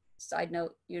Boccardo. Side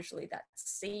note, usually that's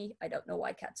C. I don't know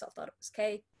why Katzoff thought it was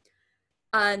K.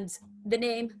 And the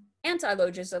name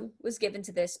anti-logism was given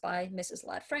to this by Mrs.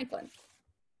 Ladd Franklin.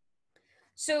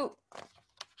 So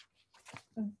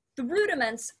the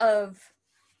rudiments of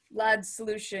Ladd's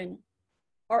solution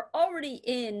are already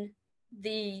in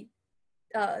the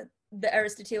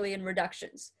Aristotelian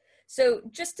reductions. So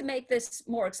just to make this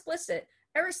more explicit,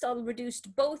 Aristotle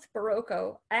reduced both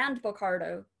Barocco and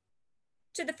Boccardo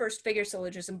to the first figure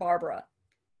syllogism Barbara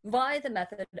via the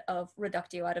method of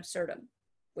reductio ad absurdum,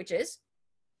 which is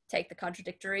take the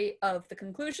contradictory of the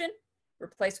conclusion,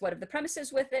 replace one of the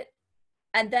premises with it,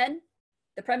 and then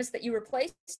the premise that you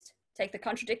replaced, take the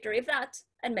contradictory of that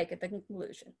and make it the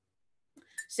conclusion.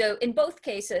 So in both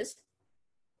cases,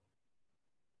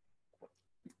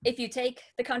 if you take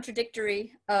the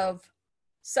contradictory of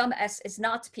some S is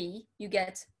not P, you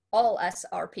get all S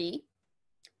are P.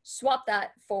 Swap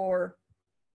that for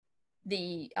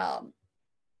the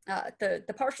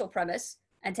partial premise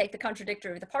and take the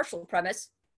contradictory of the partial premise,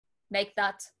 make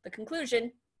that the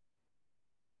conclusion,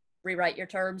 rewrite your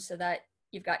terms so that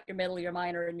you've got your middle, your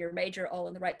minor, and your major all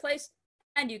in the right place,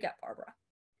 and you get Barbara.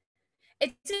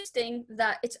 It's interesting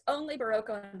that it's only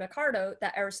Barocco and Boccardo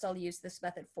that Aristotle used this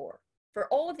method for. For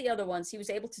all of the other ones, he was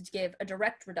able to give a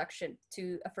direct reduction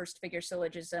to a first figure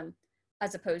syllogism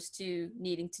as opposed to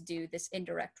needing to do this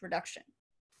indirect reduction.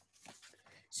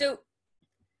 So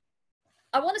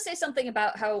I want to say something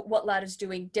about how what Ladd is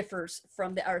doing differs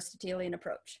from the Aristotelian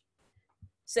approach.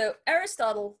 So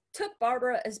Aristotle took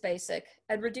Barbara as basic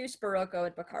and reduced Barocco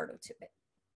and Boccardo to it.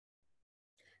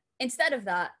 Instead of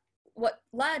that, what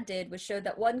Ladd did was show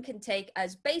that one can take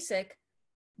as basic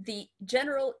the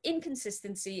general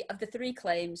inconsistency of the three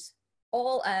claims,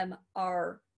 all M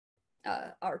are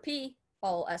P,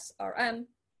 all S are M,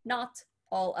 not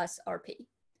all S are P.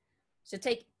 So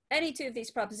take any two of these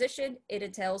propositions, it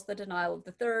entails the denial of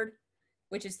the third,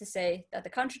 which is to say that the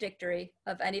contradictory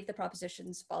of any of the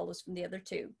propositions follows from the other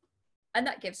two. And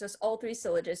that gives us all three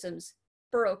syllogisms,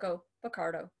 Barocco,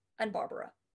 Boccardo, and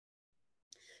Barbara.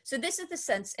 So this is the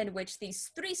sense in which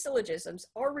these three syllogisms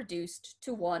are reduced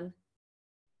to one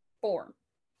form.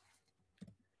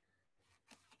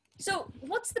 So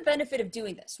what's the benefit of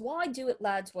doing this? Why do it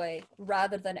Ladd's way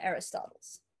rather than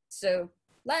Aristotle's? So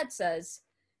Ladd says,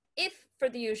 if for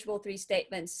the usual three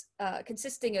statements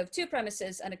consisting of two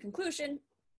premises and a conclusion,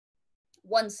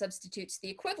 one substitutes the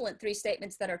equivalent three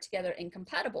statements that are together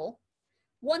incompatible,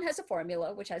 one has a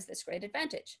formula which has this great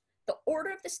advantage. The order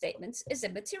of the statements is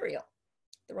immaterial.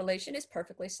 The relation is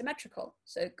perfectly symmetrical.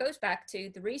 So it goes back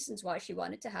to the reasons why she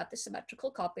wanted to have the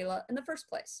symmetrical copula in the first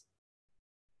place.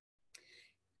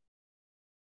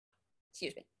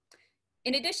 Excuse me.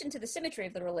 In addition to the symmetry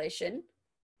of the relation,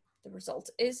 the result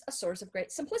is a source of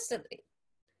great simplicity.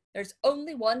 There's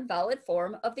only one valid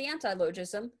form of the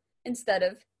anti-logism instead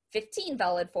of 15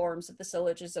 valid forms of the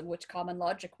syllogism, which common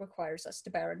logic requires us to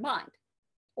bear in mind,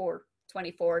 or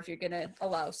 24 if you're going to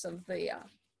allow some of the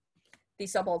the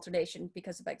subalternation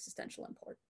because of existential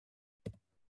import.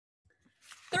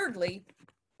 Thirdly,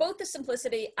 both the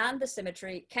simplicity and the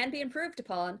symmetry can be improved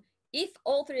upon if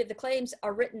all three of the claims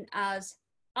are written as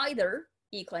either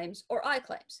E claims or I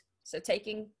claims. So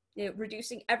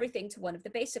reducing everything to one of the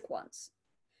basic ones.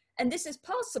 And this is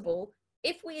possible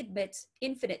if we admit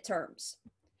infinite terms.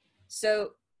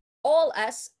 So all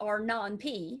S are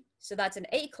non-P, so that's an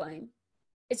A claim,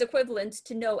 is equivalent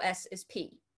to no S is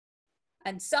P.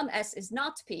 And some S is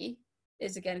not P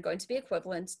is again going to be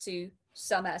equivalent to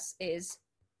some S is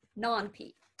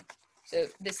non-P. So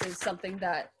this is something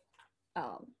that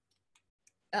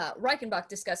Reichenbach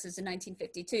discusses in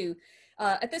 1952.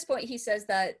 At this point, he says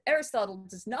that Aristotle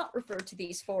does not refer to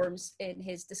these forms in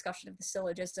his discussion of the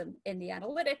syllogism in the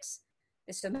Analytics.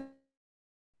 This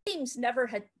seems never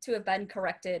had to have been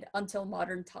corrected until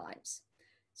modern times.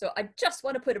 So I just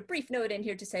want to put a brief note in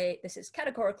here to say this is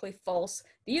categorically false.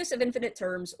 The use of infinite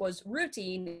terms was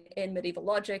routine in medieval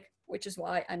logic, which is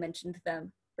why I mentioned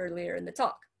them earlier in the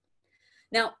talk.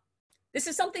 Now, this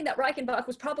is something that Reichenbach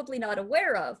was probably not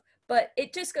aware of, but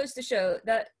it just goes to show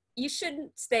that you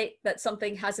shouldn't state that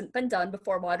something hasn't been done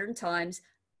before modern times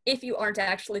if you aren't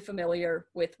actually familiar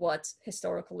with what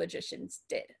historical logicians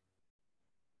did.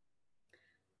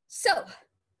 So,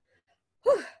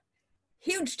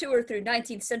 huge tour through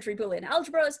 19th century Boolean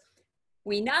algebras.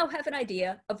 We now have an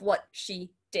idea of what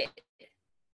she did.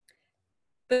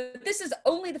 But this is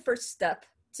only the first step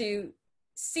to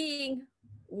seeing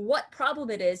what problem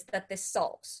it is that this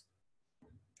solves.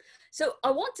 So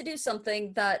I want to do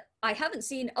something that I haven't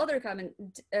seen other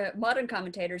modern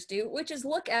commentators do, which is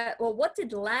look at, well, what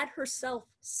did Ladd herself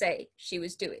say she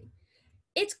was doing?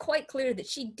 It's quite clear that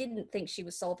she didn't think she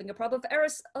was solving a problem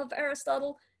of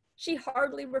Aristotle. She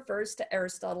hardly refers to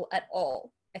Aristotle at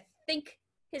all. I think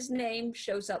his name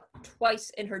shows up twice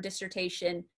in her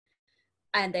dissertation,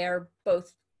 and they are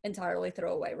both entirely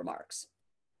throwaway remarks.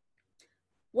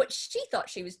 What she thought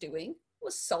she was doing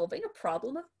was solving a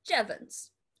problem of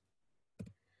Jevons.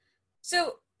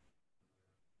 So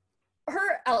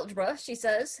her algebra, she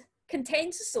says,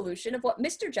 contains a solution of what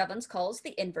Mr. Jevons calls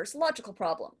the inverse logical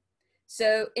problem.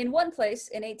 So in one place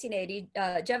in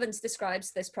 1880, Jevons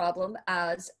describes this problem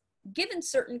as given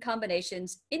certain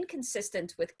combinations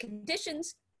inconsistent with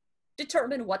conditions,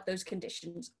 determine what those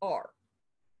conditions are.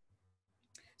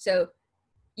 So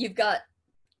you've got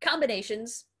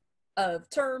combinations of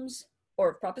terms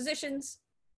or propositions,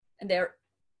 and they're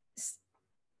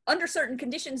under certain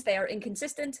conditions, they are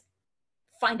inconsistent.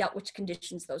 Find out which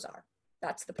conditions those are.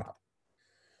 That's the problem.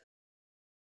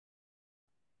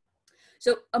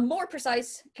 So a more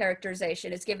precise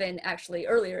characterization is given actually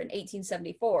earlier in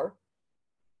 1874.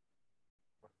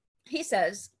 He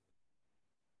says,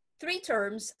 3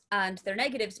 terms and their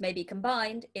negatives may be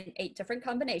combined in 8 different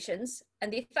combinations,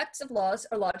 and the effects of laws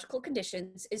or logical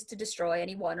conditions is to destroy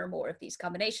any one or more of these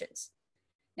combinations.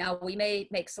 Now, we may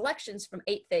make selections from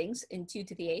 8 things in 2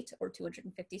 to the 8 or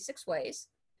 256 ways,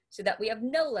 so that we have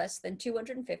no less than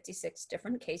 256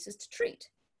 different cases to treat.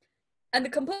 And the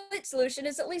complete solution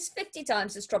is at least 50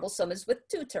 times as troublesome as with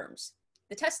 2 terms.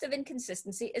 The test of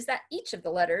inconsistency is that each of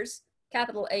the letters,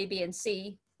 capital A, B, and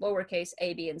C, lowercase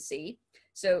a, B, and C.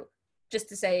 So just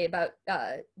to say about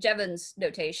Jevons'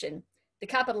 notation, the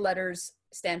capital letters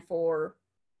stand for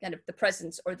kind of the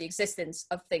presence or the existence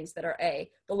of things that are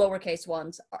A. The lowercase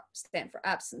ones stand for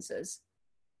absences.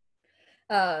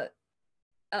 The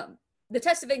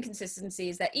test of inconsistency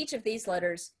is that each of these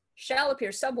letters shall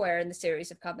appear somewhere in the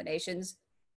series of combinations,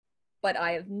 but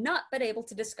I have not been able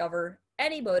to discover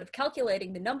any mode of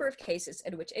calculating the number of cases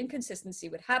in which inconsistency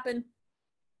would happen.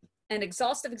 An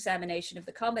exhaustive examination of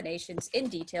the combinations in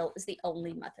detail is the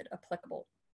only method applicable.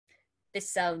 This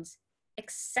sounds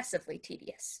excessively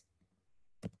tedious.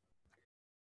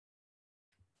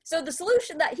 So the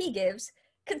solution that he gives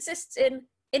consists in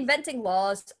inventing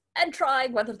laws and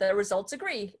trying whether the results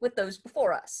agree with those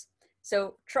before us.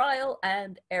 So trial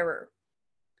and error.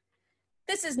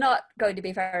 This is not going to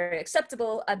be very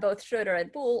acceptable, and both Schroeder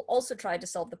and Boole also tried to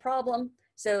solve the problem.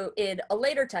 So in a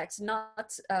later text,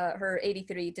 not her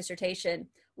 83 dissertation,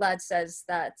 Ladd says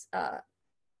that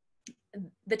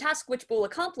the task which Boole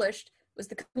accomplished was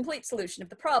the complete solution of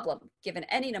the problem, given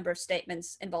any number of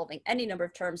statements involving any number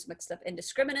of terms mixed up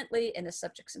indiscriminately in the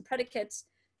subjects and predicates,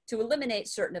 to eliminate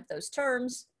certain of those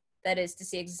terms, that is, to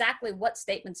see exactly what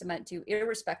statements amount to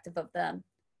irrespective of them,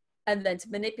 and then to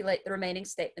manipulate the remaining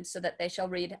statements so that they shall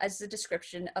read as a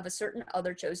description of a certain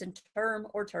other chosen term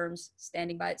or terms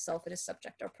standing by itself in a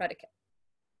subject or predicate.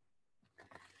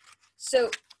 So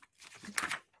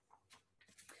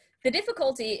the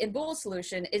difficulty in Boole's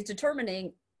solution is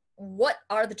determining what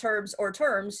are the terms or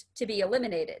terms to be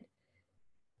eliminated.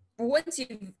 once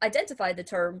you've identified the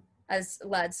term, as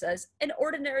Ladd says, an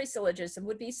ordinary syllogism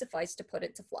would be suffice to put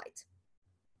it to flight.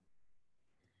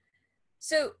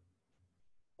 So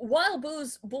while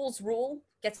Boole's rule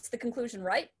gets the conclusion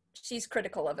right, she's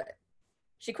critical of it.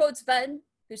 She quotes Venn,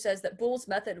 who says that Boole's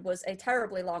method was a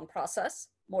terribly long process,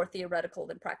 more theoretical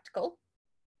than practical.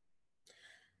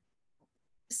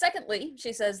 Secondly,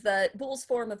 she says that Boole's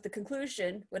form of the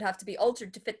conclusion would have to be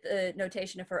altered to fit the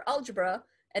notation of her algebra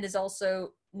and is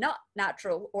also not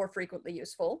natural or frequently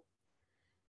useful.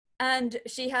 And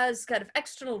she has kind of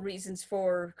external reasons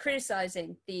for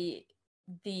criticizing the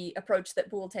approach that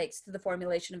Boole takes to the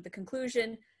formulation of the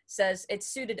conclusion, says it's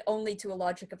suited only to a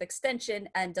logic of extension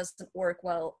and doesn't work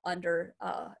well under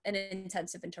an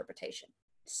intensive interpretation.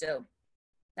 So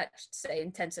that should say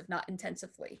intensive, not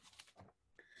intensively.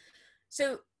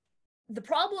 So the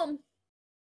problem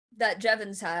that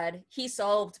Jevons had, he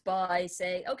solved by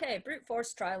saying, okay, brute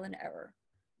force trial and error.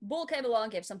 Boole came along,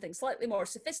 gave something slightly more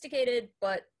sophisticated,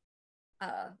 but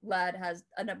Ladd has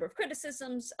a number of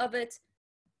criticisms of it,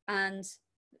 and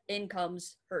in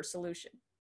comes her solution.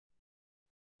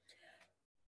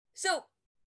 So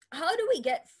how do we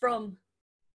get from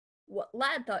what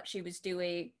Ladd thought she was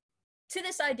doing to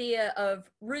this idea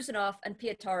of Rusanoff and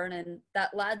Pietainen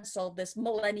that Ladd solved this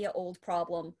millennia-old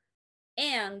problem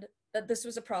and that this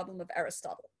was a problem of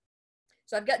Aristotle?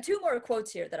 So I've got two more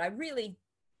quotes here that I really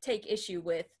take issue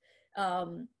with.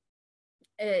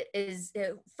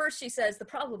 First, she says the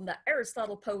problem that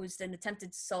Aristotle posed and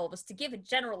attempted to solve was to give a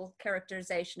general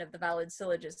characterization of the valid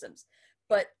syllogisms,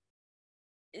 but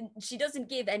she doesn't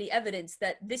give any evidence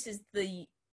that this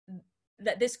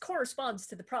corresponds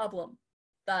to the problem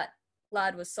that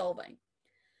Ladd was solving.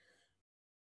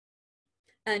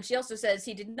 And she also says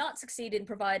he did not succeed in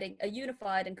providing a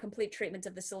unified and complete treatment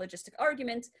of the syllogistic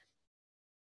argument.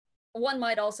 One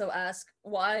might also ask,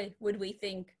 why would we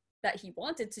think that he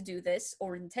wanted to do this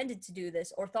or intended to do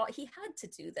this or thought he had to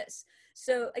do this?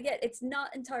 So again, it's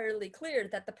not entirely clear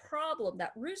that the problem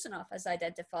that Rusanoff has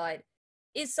identified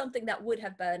is something that would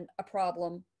have been a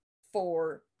problem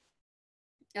for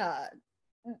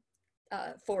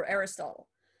Aristotle.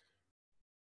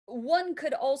 One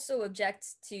could also object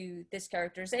to this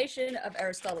characterization of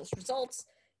Aristotle's results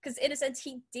because in a sense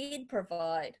he did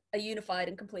provide a unified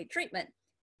and complete treatment.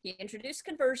 He introduced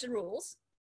conversion rules,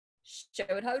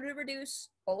 showed how to reduce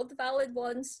all of the valid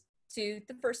ones to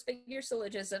the first figure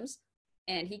syllogisms,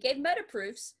 and he gave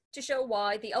meta-proofs to show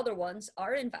why the other ones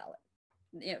are invalid,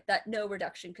 that no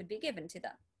reduction could be given to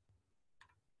them.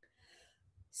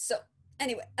 So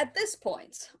anyway, at this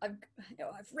point, I've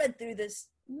read through this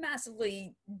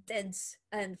massively dense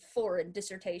and foreign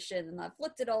dissertation, and I've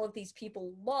looked at all of these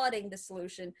people lauding the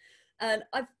solution, and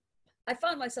I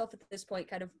found myself at this point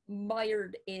kind of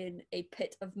mired in a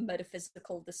pit of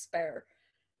metaphysical despair.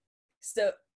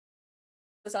 So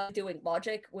as I'm doing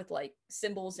logic with like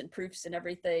symbols and proofs and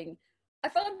everything, I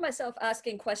found myself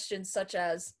asking questions such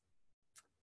as,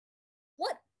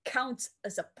 what counts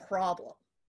as a problem?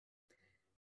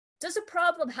 Does a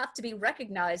problem have to be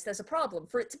recognized as a problem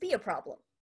for it to be a problem?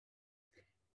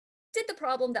 Did the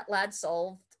problem that Ladd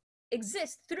solved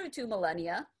exist through 2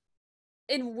 millennia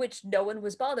in which no one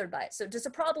was bothered by it? So does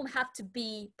a problem have to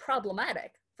be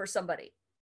problematic for somebody?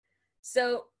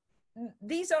 So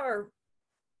these are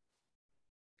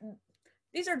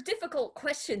difficult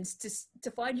questions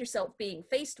to find yourself being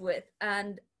faced with,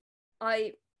 and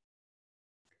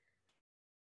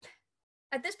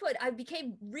at this point, I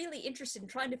became really interested in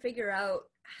trying to figure out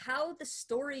how the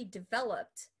story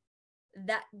developed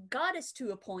that got us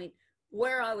to a point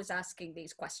where I was asking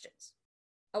these questions.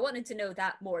 I wanted to know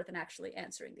that more than actually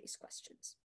answering these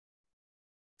questions.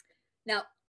 Now,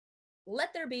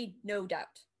 let there be no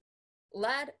doubt.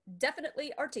 Ladd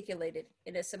definitely articulated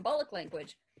in a symbolic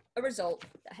language a result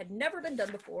that had never been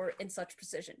done before in such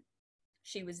precision.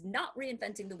 She was not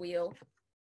reinventing the wheel,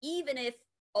 even if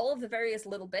all of the various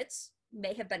little bits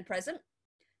may have been present.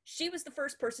 She was the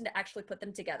first person to actually put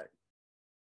them together.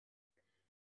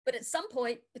 But at some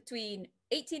point between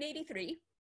 1883,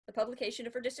 the publication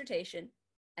of her dissertation,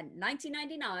 and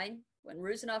 1999, when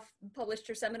Rusanoff published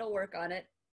her seminal work on it,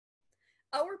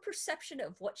 our perception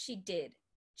of what she did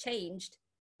changed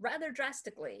rather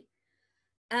drastically.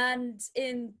 And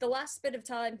in the last bit of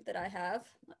time that I have,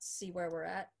 let's see where we're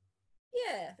at.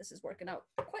 Yeah, this is working out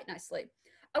quite nicely.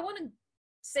 I want to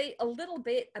say a little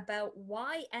bit about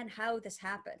why and how this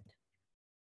happened.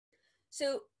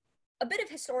 So, a bit of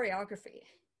historiography.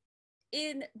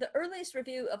 In the earliest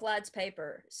review of Ladd's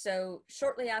paper, so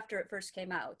shortly after it first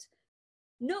came out,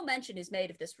 no mention is made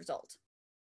of this result.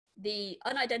 The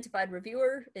unidentified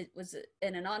reviewer, it was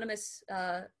an anonymous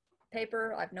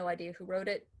paper. I have no idea who wrote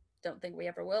it. don't think we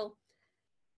ever will.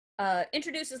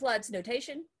 Introduces Ladd's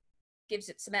notation, gives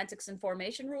it semantics and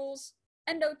formation rules,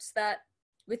 and notes that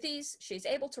with these, she's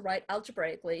able to write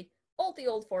algebraically all the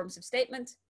old forms of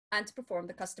statement and to perform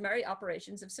the customary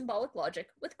operations of symbolic logic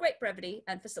with great brevity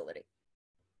and facility.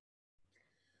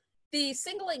 The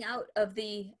singling out of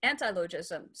the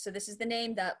anti-logism, so this is the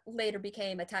name that later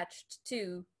became attached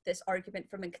to this argument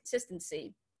from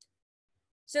inconsistency.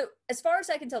 So as far as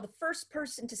I can tell, the first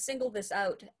person to single this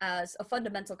out as a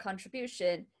fundamental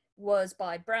contribution was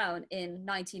by Brown in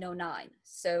 1909.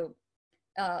 So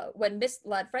when Miss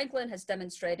Ladd Franklin has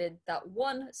demonstrated that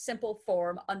one simple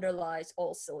form underlies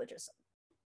all syllogism.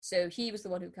 So he was the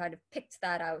one who kind of picked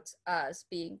that out as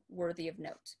being worthy of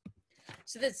note.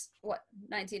 So that's,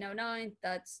 1909?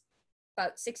 That's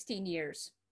about 16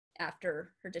 years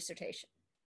after her dissertation.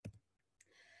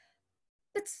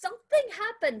 But something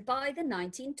happened by the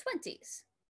 1920s.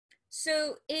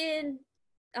 So in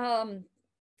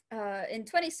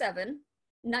 1927,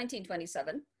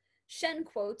 Shen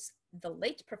quotes the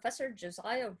late Professor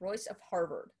Josiah Royce of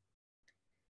Harvard.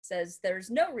 Says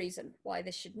there's no reason why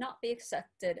this should not be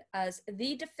accepted as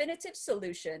the definitive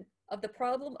solution of the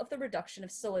problem of the reduction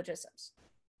of syllogisms.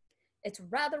 It's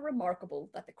rather remarkable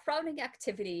that the crowning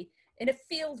activity in a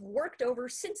field worked over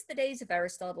since the days of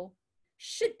Aristotle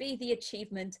should be the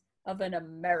achievement of an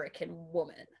American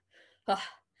woman.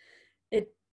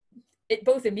 It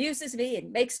both amuses me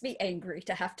and makes me angry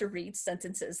to have to read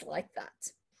sentences like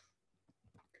that.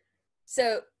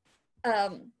 So,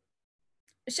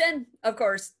 Shen, of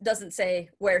course, doesn't say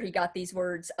where he got these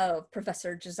words of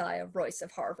Professor Josiah Royce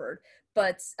of Harvard,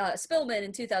 but Spillman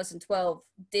in 2012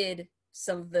 did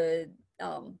some of the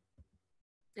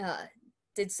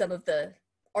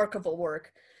archival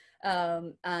work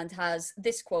and has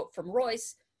this quote from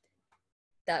Royce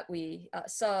that we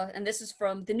saw, and this is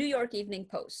from the New York Evening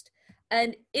Post.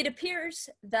 And it appears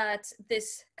that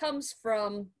this comes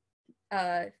from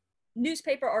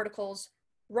newspaper articles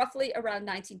roughly around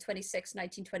 1926,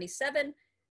 1927,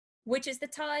 which is the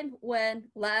time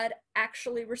when Ladd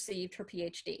actually received her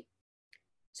PhD.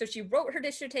 So she wrote her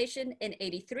dissertation in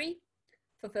 83,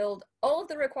 fulfilled all of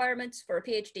the requirements for a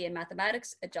PhD in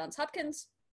mathematics at Johns Hopkins,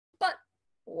 but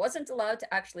wasn't allowed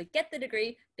to actually get the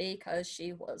degree because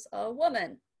she was a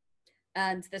woman.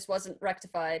 And this wasn't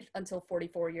rectified until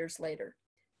 44 years later,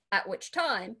 at which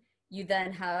time you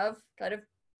then have kind of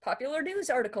popular news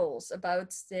articles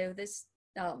about this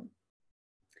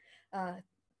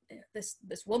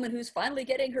woman who's finally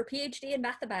getting her PhD in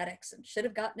mathematics and should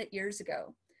have gotten it years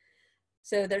ago.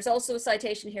 So there's also a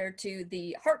citation here to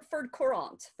the Hartford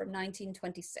Courant from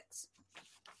 1926.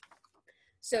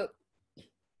 So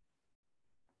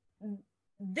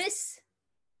this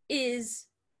is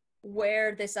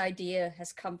where this idea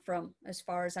has come from, as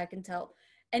far as I can tell.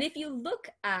 And if you look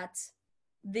at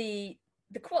the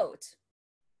quote,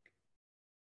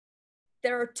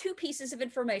 there are two pieces of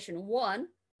information. One,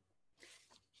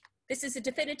 this is a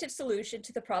definitive solution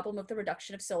to the problem of the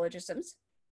reduction of syllogisms.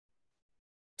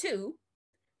 Two,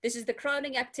 this is the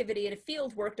crowning activity in a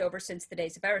field worked over since the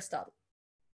days of Aristotle.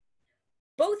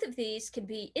 Both of these can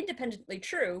be independently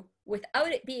true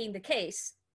without it being the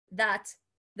case that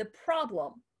the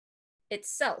problem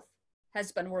itself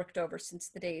has been worked over since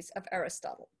the days of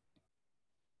Aristotle.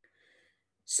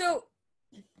 So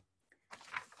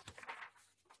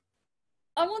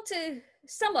I want to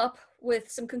sum up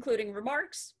with some concluding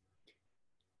remarks,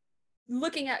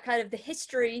 looking at kind of the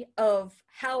history of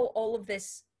how all of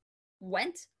this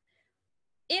went.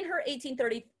 In her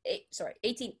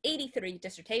 1883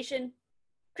 dissertation,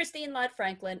 Christine Ladd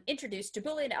Franklin introduced to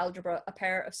Boolean algebra a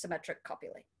pair of symmetric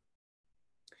copulae.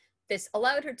 This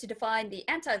allowed her to define the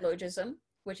anti-logism,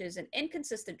 which is an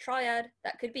inconsistent triad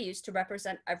that could be used to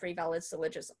represent every valid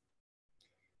syllogism.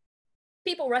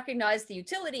 People recognized the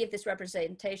utility of this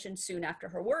representation soon after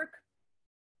her work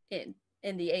in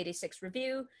the 86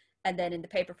 review, and then in the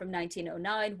paper from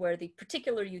 1909, where the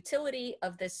particular utility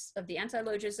of the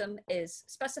anti-logism is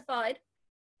specified.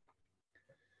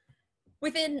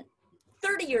 Within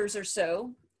 30 years or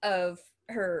so of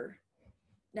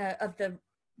the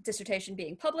dissertation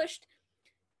being published,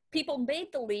 people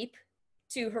made the leap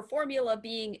to her formula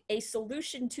being a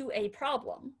solution to a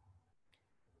problem.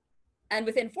 And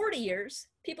within 40 years,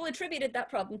 people attributed that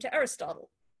problem to Aristotle.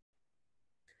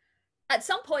 At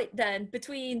some point then,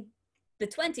 between the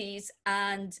 20s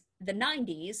and the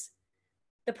 90s,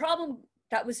 the problem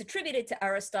that was attributed to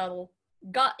Aristotle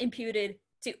got imputed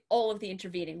to all of the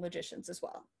intervening logicians as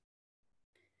well.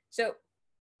 So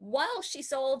while she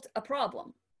solved a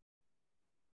problem,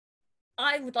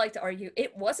 I would like to argue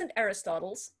it wasn't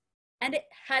Aristotle's, and it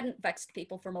hadn't vexed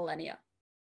people for millennia.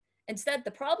 Instead,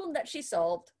 the problem that she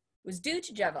solved was due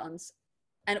to Jevons,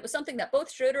 and it was something that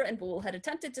both Schroeder and Boole had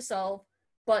attempted to solve,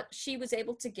 but she was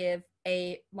able to give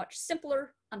a much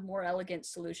simpler and more elegant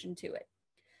solution to it.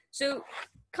 So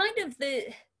kind of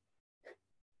the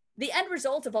end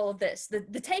result of all of this,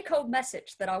 the take-home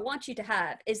message that I want you to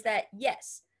have is that,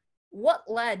 yes, what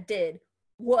Ladd did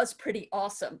was pretty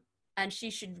awesome, and she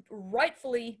should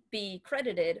rightfully be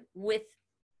credited with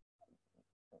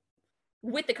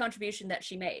the contribution that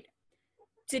she made.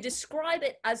 To describe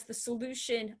it as the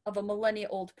solution of a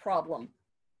millennia-old problem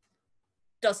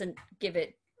doesn't give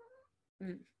it,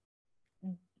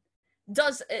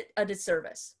 does it a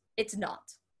disservice. It's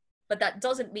not. But that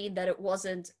doesn't mean that it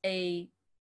wasn't a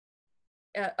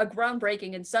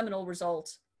groundbreaking and seminal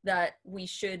result that we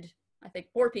should, I think,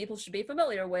 more people should be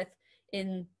familiar with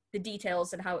in the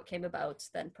details and how it came about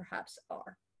than perhaps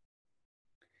are.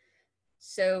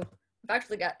 So I've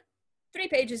actually got 3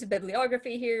 pages of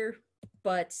bibliography here,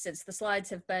 but since the slides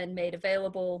have been made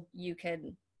available, you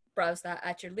can browse that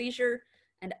at your leisure,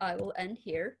 and I will end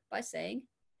here by saying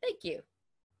thank you.